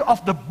value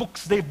of the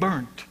books they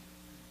burnt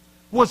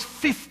was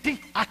 50,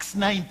 Acts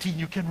 19.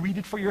 You can read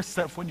it for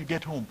yourself when you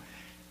get home.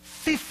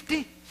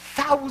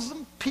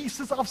 50,000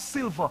 pieces of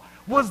silver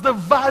was the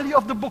value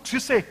of the books. You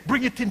say,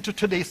 bring it into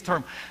today's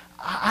term.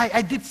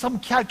 I did some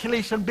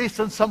calculation based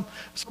on some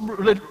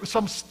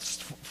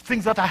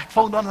things that I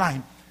found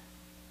online.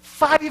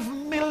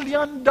 $5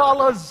 million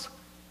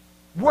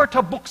worth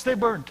of books they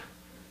burnt.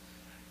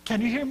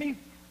 Can you hear me?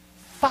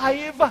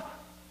 $5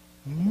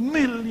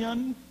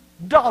 million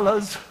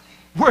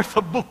worth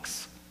of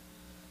books.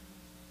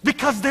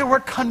 Because they were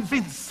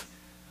convinced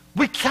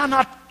we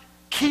cannot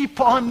keep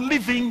on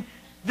living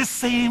the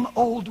same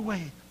old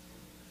way.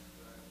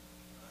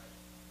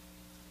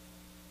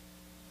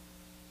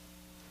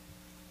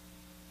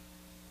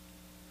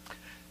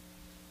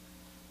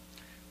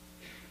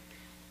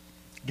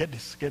 Get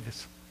this, get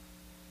this.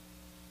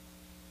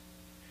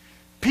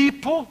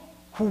 People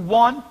who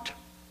want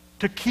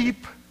to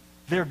keep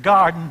their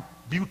garden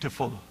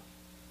beautiful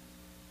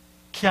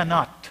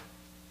cannot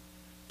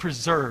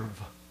preserve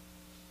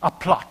a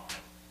plot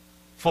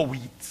for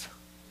weeds.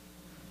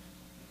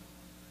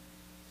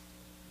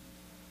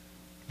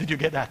 Did you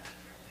get that?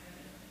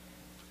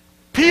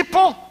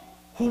 People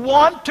who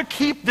want to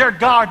keep their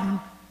garden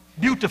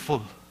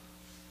beautiful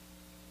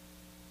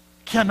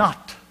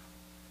cannot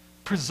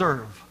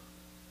preserve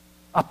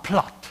a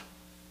plot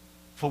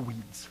for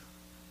weeds.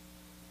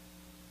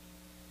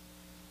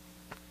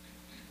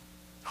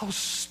 How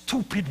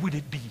stupid would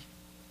it be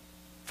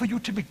for you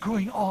to be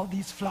growing all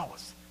these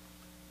flowers,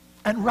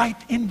 and right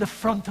in the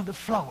front of the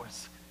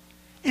flowers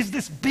is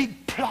this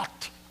big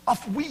plot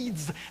of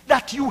weeds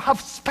that you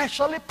have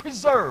specially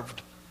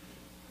preserved?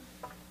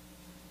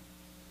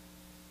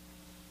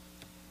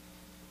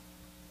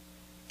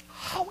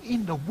 How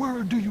in the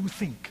world do you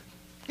think,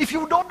 if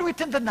you don't do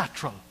it in the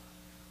natural,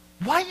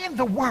 why in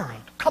the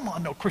world, come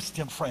on now,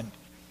 Christian friend,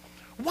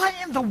 why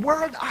in the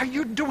world are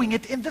you doing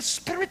it in the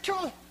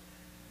spiritual?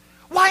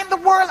 Why in the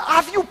world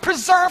have you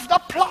preserved a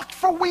plot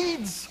for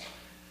weeds?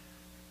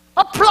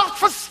 A plot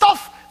for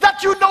stuff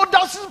that you know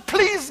doesn't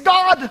please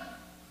God?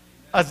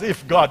 As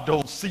if God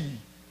don't see.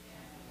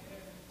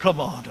 Come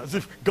on, as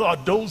if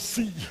God don't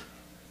see.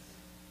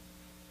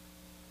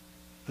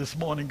 This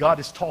morning God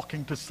is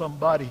talking to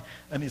somebody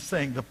and he's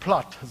saying the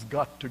plot has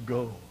got to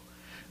go.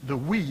 The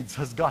weeds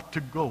has got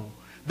to go.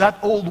 That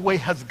old way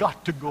has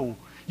got to go.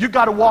 You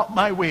got to walk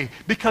my way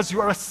because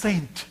you are a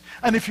saint.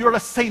 And if you're a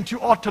saint,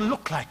 you ought to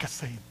look like a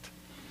saint.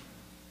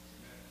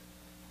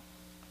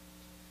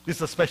 This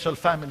is a special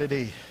family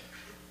day.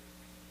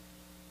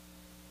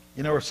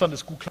 In our Sunday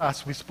school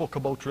class, we spoke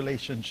about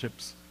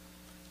relationships.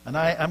 And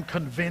I am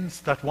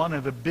convinced that one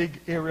of the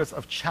big areas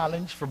of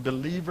challenge for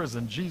believers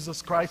in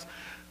Jesus Christ,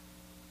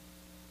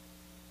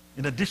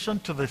 in addition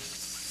to the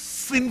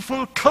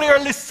sinful,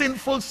 clearly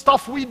sinful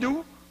stuff we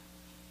do.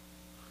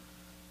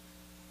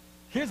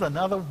 Here's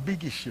another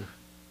big issue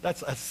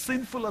that's as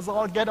sinful as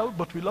all get out,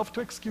 but we love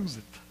to excuse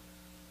it.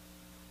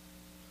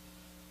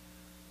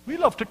 We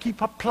love to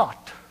keep a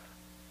plot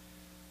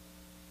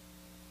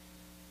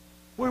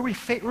where we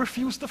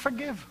refuse to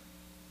forgive.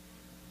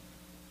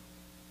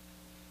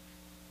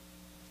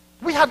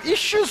 We have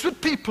issues with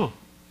people.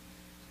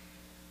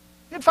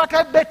 In fact,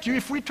 I bet you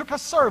if we took a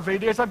survey,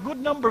 there's a good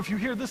number of you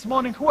here this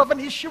morning who have an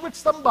issue with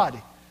somebody.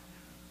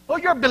 Oh,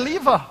 you're a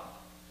believer.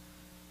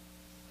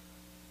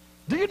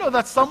 Do you know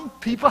that some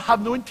people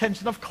have no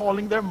intention of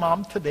calling their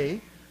mom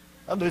today,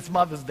 although it's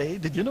Mother's Day?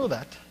 Did you know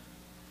that?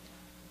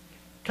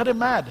 Because they're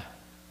mad.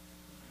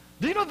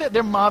 Do you know that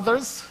there are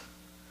mothers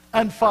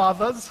and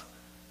fathers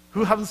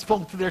who haven't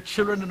spoken to their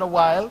children in a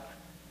while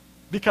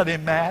because they're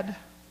mad?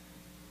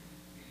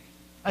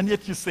 And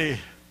yet you say,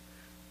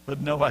 but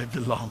now I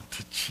belong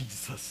to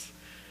Jesus.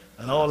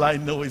 And all I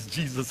know is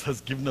Jesus has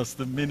given us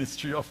the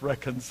ministry of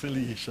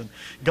reconciliation.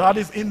 God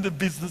is in the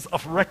business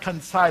of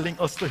reconciling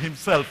us to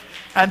himself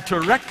and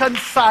to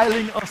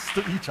reconciling us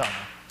to each other.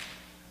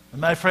 And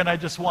my friend, I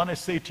just want to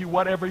say to you,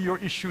 whatever your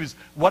issue is,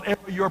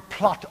 whatever your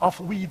plot of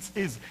weeds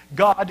is,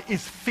 God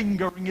is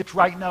fingering it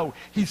right now.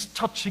 He's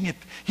touching it.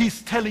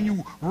 He's telling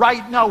you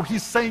right now,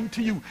 he's saying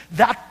to you,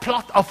 that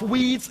plot of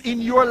weeds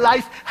in your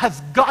life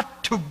has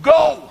got to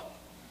go.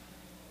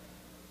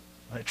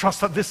 I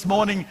trust that this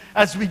morning,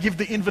 as we give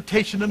the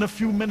invitation in a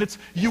few minutes,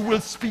 you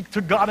will speak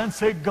to God and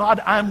say,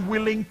 God, I'm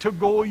willing to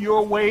go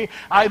your way.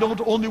 I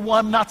don't only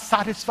want, I'm not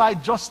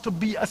satisfied just to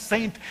be a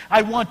saint.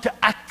 I want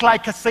to act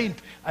like a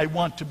saint. I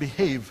want to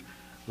behave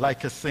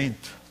like a saint.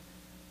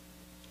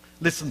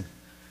 Listen,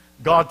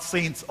 God's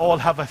saints all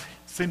have a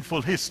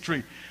sinful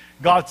history.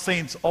 God's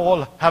saints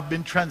all have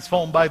been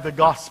transformed by the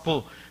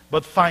gospel.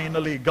 But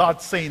finally,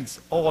 God's saints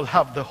all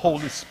have the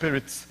Holy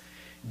Spirit's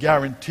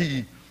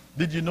guarantee.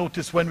 Did you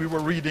notice when we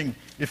were reading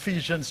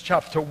Ephesians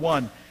chapter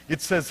 1,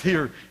 it says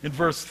here in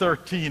verse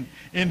 13,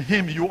 in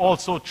him you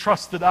also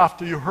trusted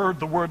after you heard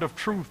the word of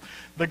truth,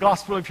 the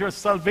gospel of your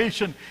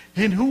salvation,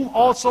 in whom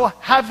also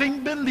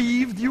having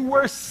believed you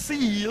were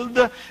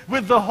sealed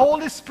with the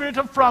Holy Spirit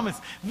of promise.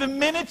 The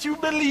minute you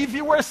believe,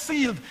 you were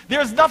sealed.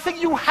 There's nothing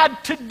you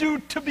had to do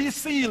to be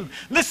sealed.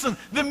 Listen,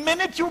 the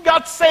minute you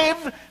got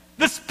saved,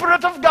 the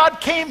Spirit of God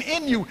came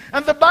in you.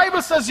 And the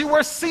Bible says you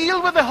were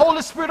sealed with the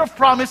Holy Spirit of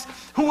promise,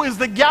 who is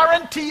the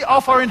guarantee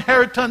of our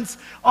inheritance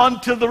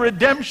until the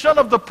redemption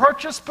of the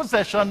purchased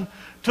possession,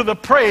 to the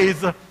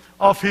praise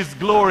of his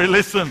glory.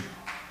 Listen,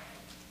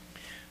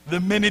 the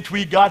minute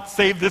we got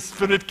saved, the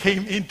Spirit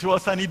came into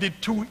us and he did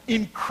two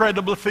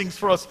incredible things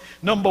for us.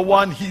 Number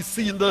one, he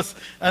sealed us.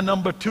 And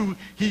number two,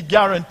 he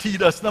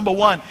guaranteed us. Number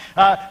one,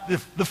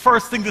 the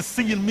first thing the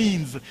seal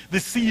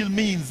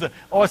means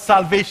our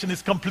salvation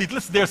is complete.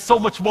 Listen, there's so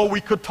much more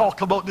we could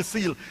talk about the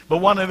seal. But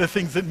one of the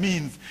things it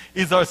means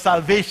is our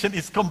salvation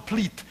is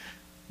complete.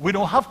 We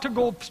don't have to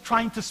go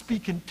trying to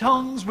speak in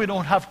tongues. We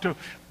don't have to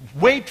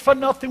wait for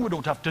nothing. We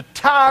don't have to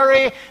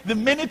tarry. The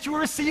minute you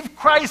receive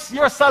Christ,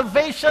 your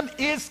salvation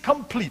is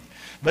complete.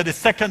 But the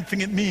second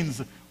thing it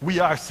means, we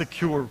are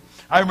secure.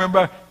 I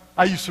remember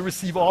I used to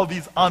receive all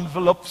these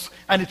envelopes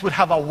and it would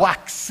have a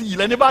wax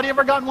seal. Anybody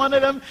ever got one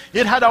of them?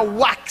 It had a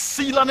wax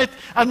seal on it.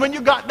 And when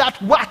you got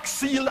that wax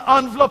seal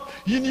envelope,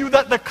 you knew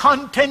that the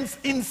contents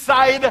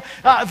inside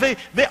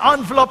the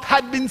envelope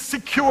had been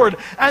secured.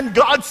 And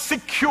God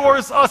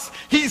secures us.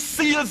 He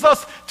seals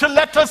us to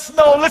let us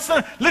know.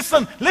 Listen.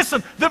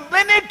 The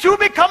minute you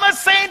become a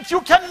saint,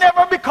 you can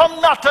never become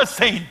not a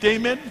saint.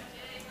 Amen.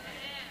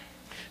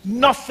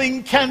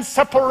 Nothing can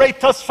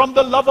separate us from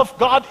the love of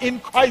God in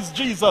Christ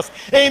Jesus.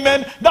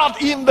 Amen.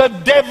 Not even the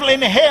devil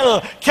in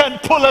hell can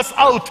pull us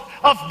out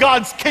of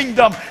God's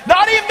kingdom.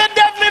 Not even the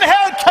devil in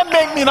hell can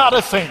make me not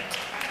a saint.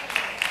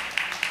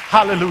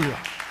 Hallelujah.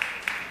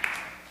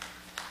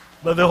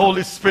 But the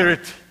Holy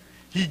Spirit,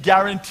 he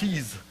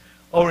guarantees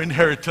our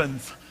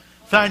inheritance.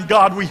 Thank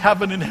God we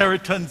have an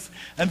inheritance.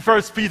 And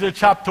 1 Peter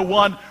chapter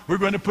 1, we're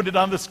going to put it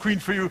on the screen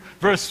for you,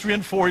 verse 3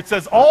 and 4. It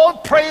says, all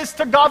praise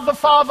to God the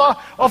Father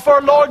of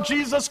our Lord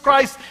Jesus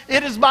Christ.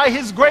 It is by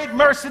his great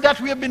mercy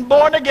that we have been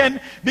born again,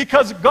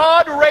 because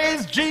God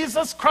raised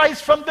Jesus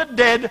Christ from the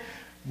dead.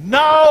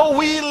 Now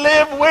we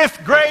live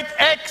with great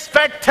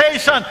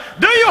expectation.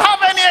 Do you have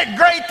any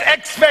great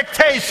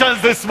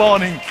expectations this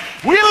morning?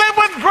 We live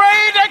with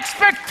great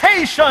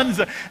expectations,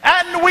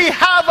 and we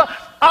have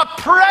a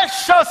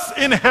precious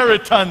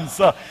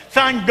inheritance.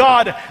 Thank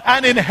God,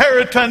 an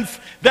inheritance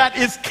that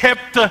is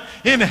kept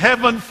in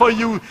heaven for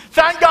you.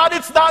 Thank God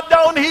it's not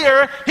down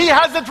here. He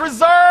has it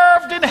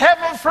reserved in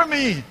heaven for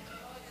me.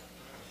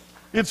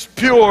 It's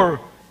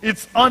pure.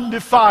 It's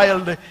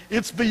undefiled.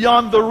 It's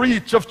beyond the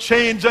reach of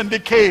change and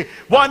decay.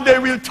 One day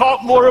we'll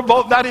talk more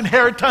about that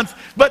inheritance,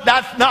 but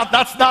that's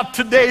not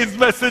today's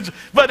message.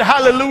 But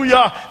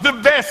hallelujah, the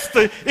best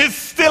is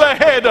still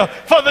ahead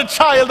for the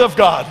child of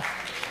God.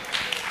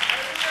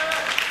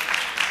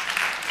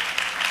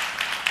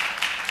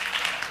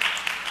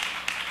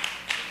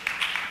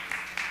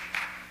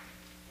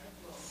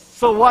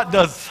 So what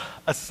does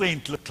a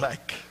saint look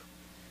like?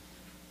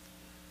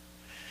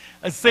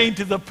 A saint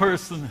is a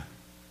person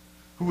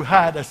who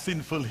had a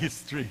sinful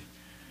history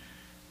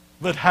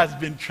but has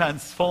been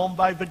transformed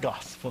by the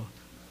gospel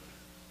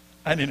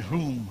and in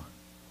whom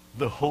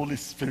the Holy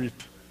Spirit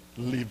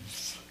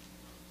lives.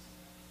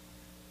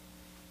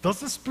 Does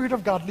the Spirit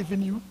of God live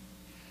in you?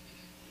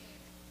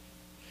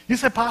 You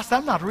say, Pastor,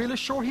 I'm not really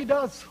sure he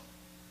does.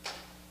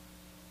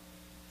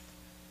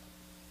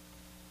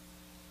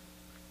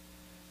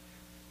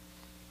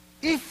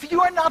 If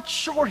you are not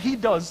sure he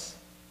does,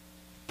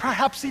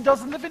 perhaps he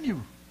doesn't live in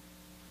you.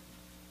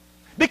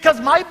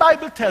 Because my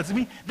Bible tells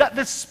me that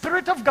the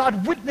Spirit of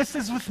God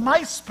witnesses with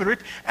my spirit,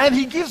 and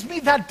he gives me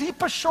that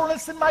deep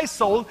assurance in my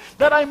soul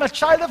that I'm a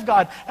child of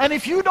God. And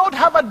if you don't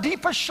have a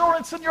deep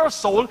assurance in your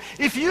soul,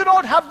 if you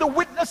don't have the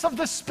witness of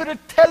the Spirit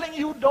telling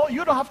you,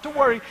 you don't have to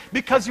worry,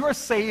 because you are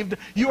saved,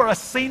 you are a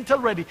saint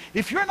already.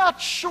 If you're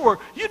not sure,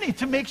 you need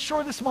to make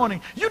sure this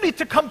morning. You need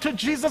to come to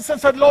Jesus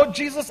and say, Lord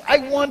Jesus, I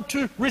want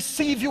to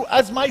receive you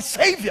as my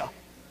Savior.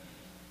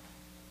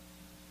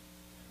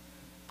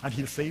 And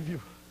he'll save you.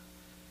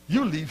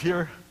 You leave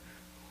here,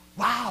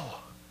 wow,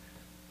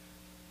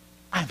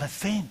 I'm a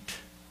saint.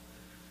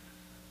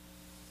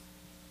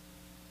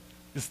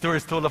 The story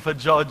is told of a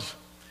judge.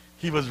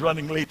 He was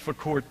running late for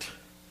court.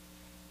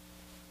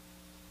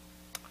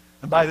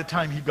 And by the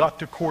time he got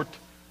to court,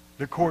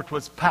 the court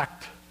was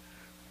packed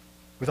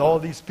with all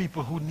these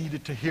people who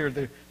needed to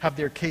have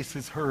their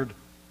cases heard.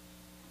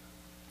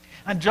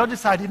 And judge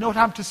decided, you know what,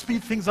 I'm to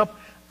speed things up.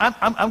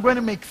 I'm going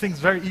to make things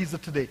very easy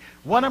today.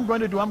 What I'm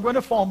going to do, I'm going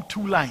to form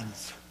two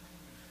lines.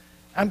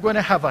 I'm going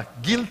to have a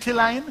guilty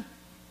line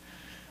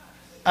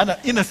and an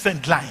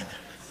innocent line.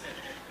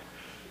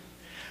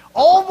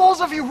 All those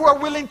of you who are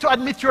willing to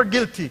admit you're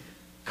guilty,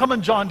 come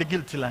and join the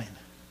guilty line.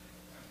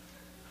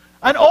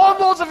 And all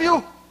those of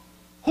you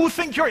who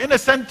think you're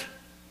innocent,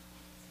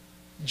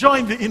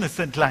 join the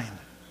innocent line.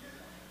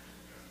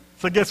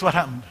 So guess what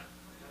happened?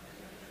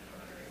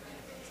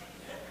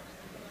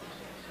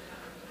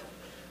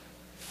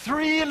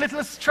 Three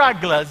little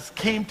stragglers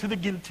came to the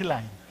guilty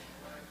line.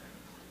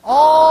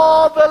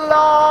 All the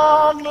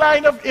long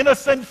line of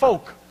innocent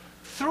folk.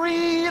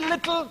 Three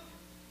little.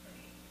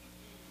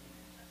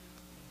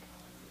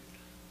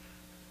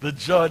 The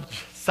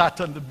judge sat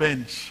on the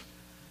bench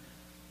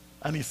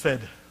and he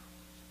said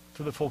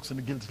to the folks in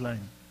the guilty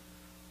line,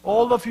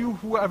 all of you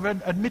who have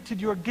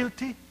admitted you're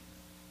guilty,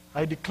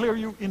 I declare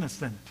you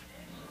innocent.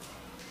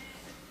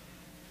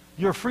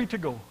 You're free to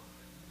go.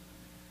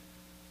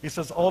 He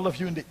says, all of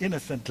you in the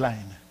innocent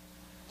line,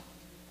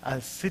 I'll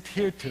sit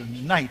here till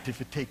night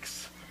if it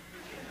takes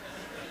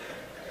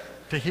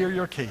to hear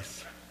your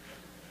case.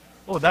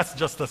 Oh, that's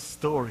just a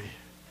story.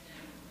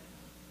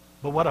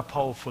 But what a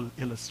powerful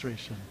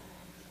illustration.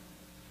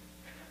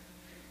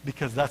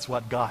 Because that's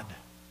what God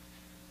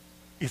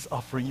is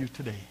offering you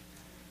today.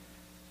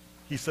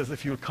 He says,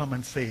 if you'll come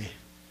and say,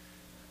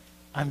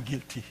 I'm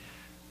guilty.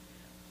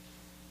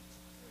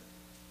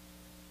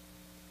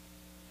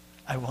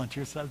 I want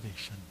your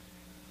salvation.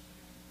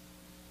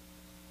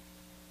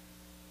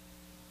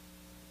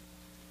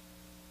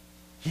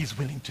 He's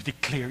willing to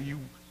declare you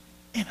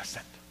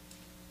innocent.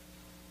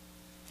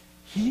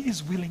 He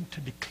is willing to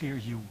declare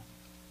you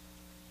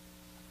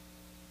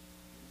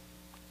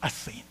a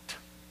saint.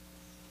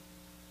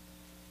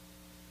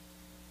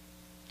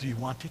 Do you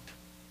want it?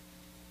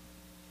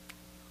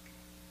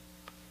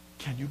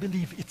 Can you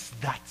believe it's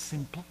that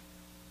simple?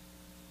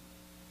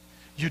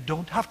 You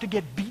don't have to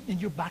get beaten in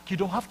your back. You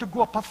don't have to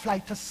go up a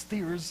flight of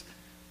stairs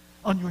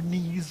on your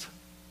knees.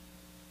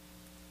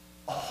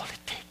 All it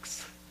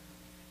takes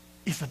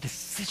is a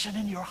decision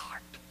in your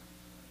heart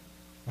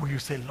where you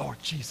say, Lord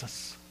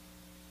Jesus,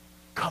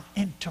 come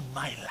into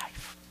my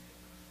life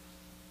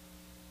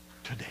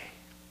today.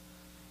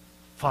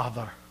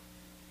 Father,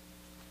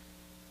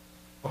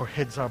 our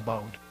heads are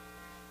bowed.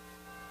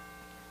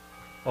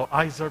 Our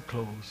eyes are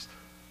closed.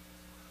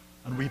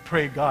 And we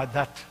pray, God,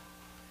 that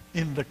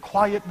in the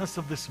quietness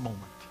of this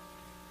moment,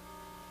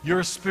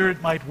 your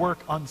Spirit might work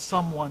on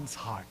someone's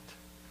heart.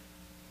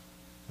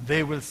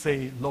 They will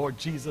say, Lord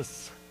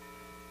Jesus,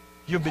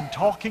 you've been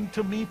talking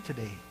to me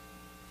today.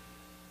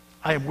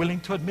 I am willing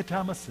to admit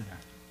I'm a sinner.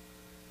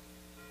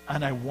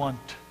 And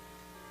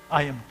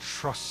I am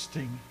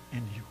trusting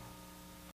in you.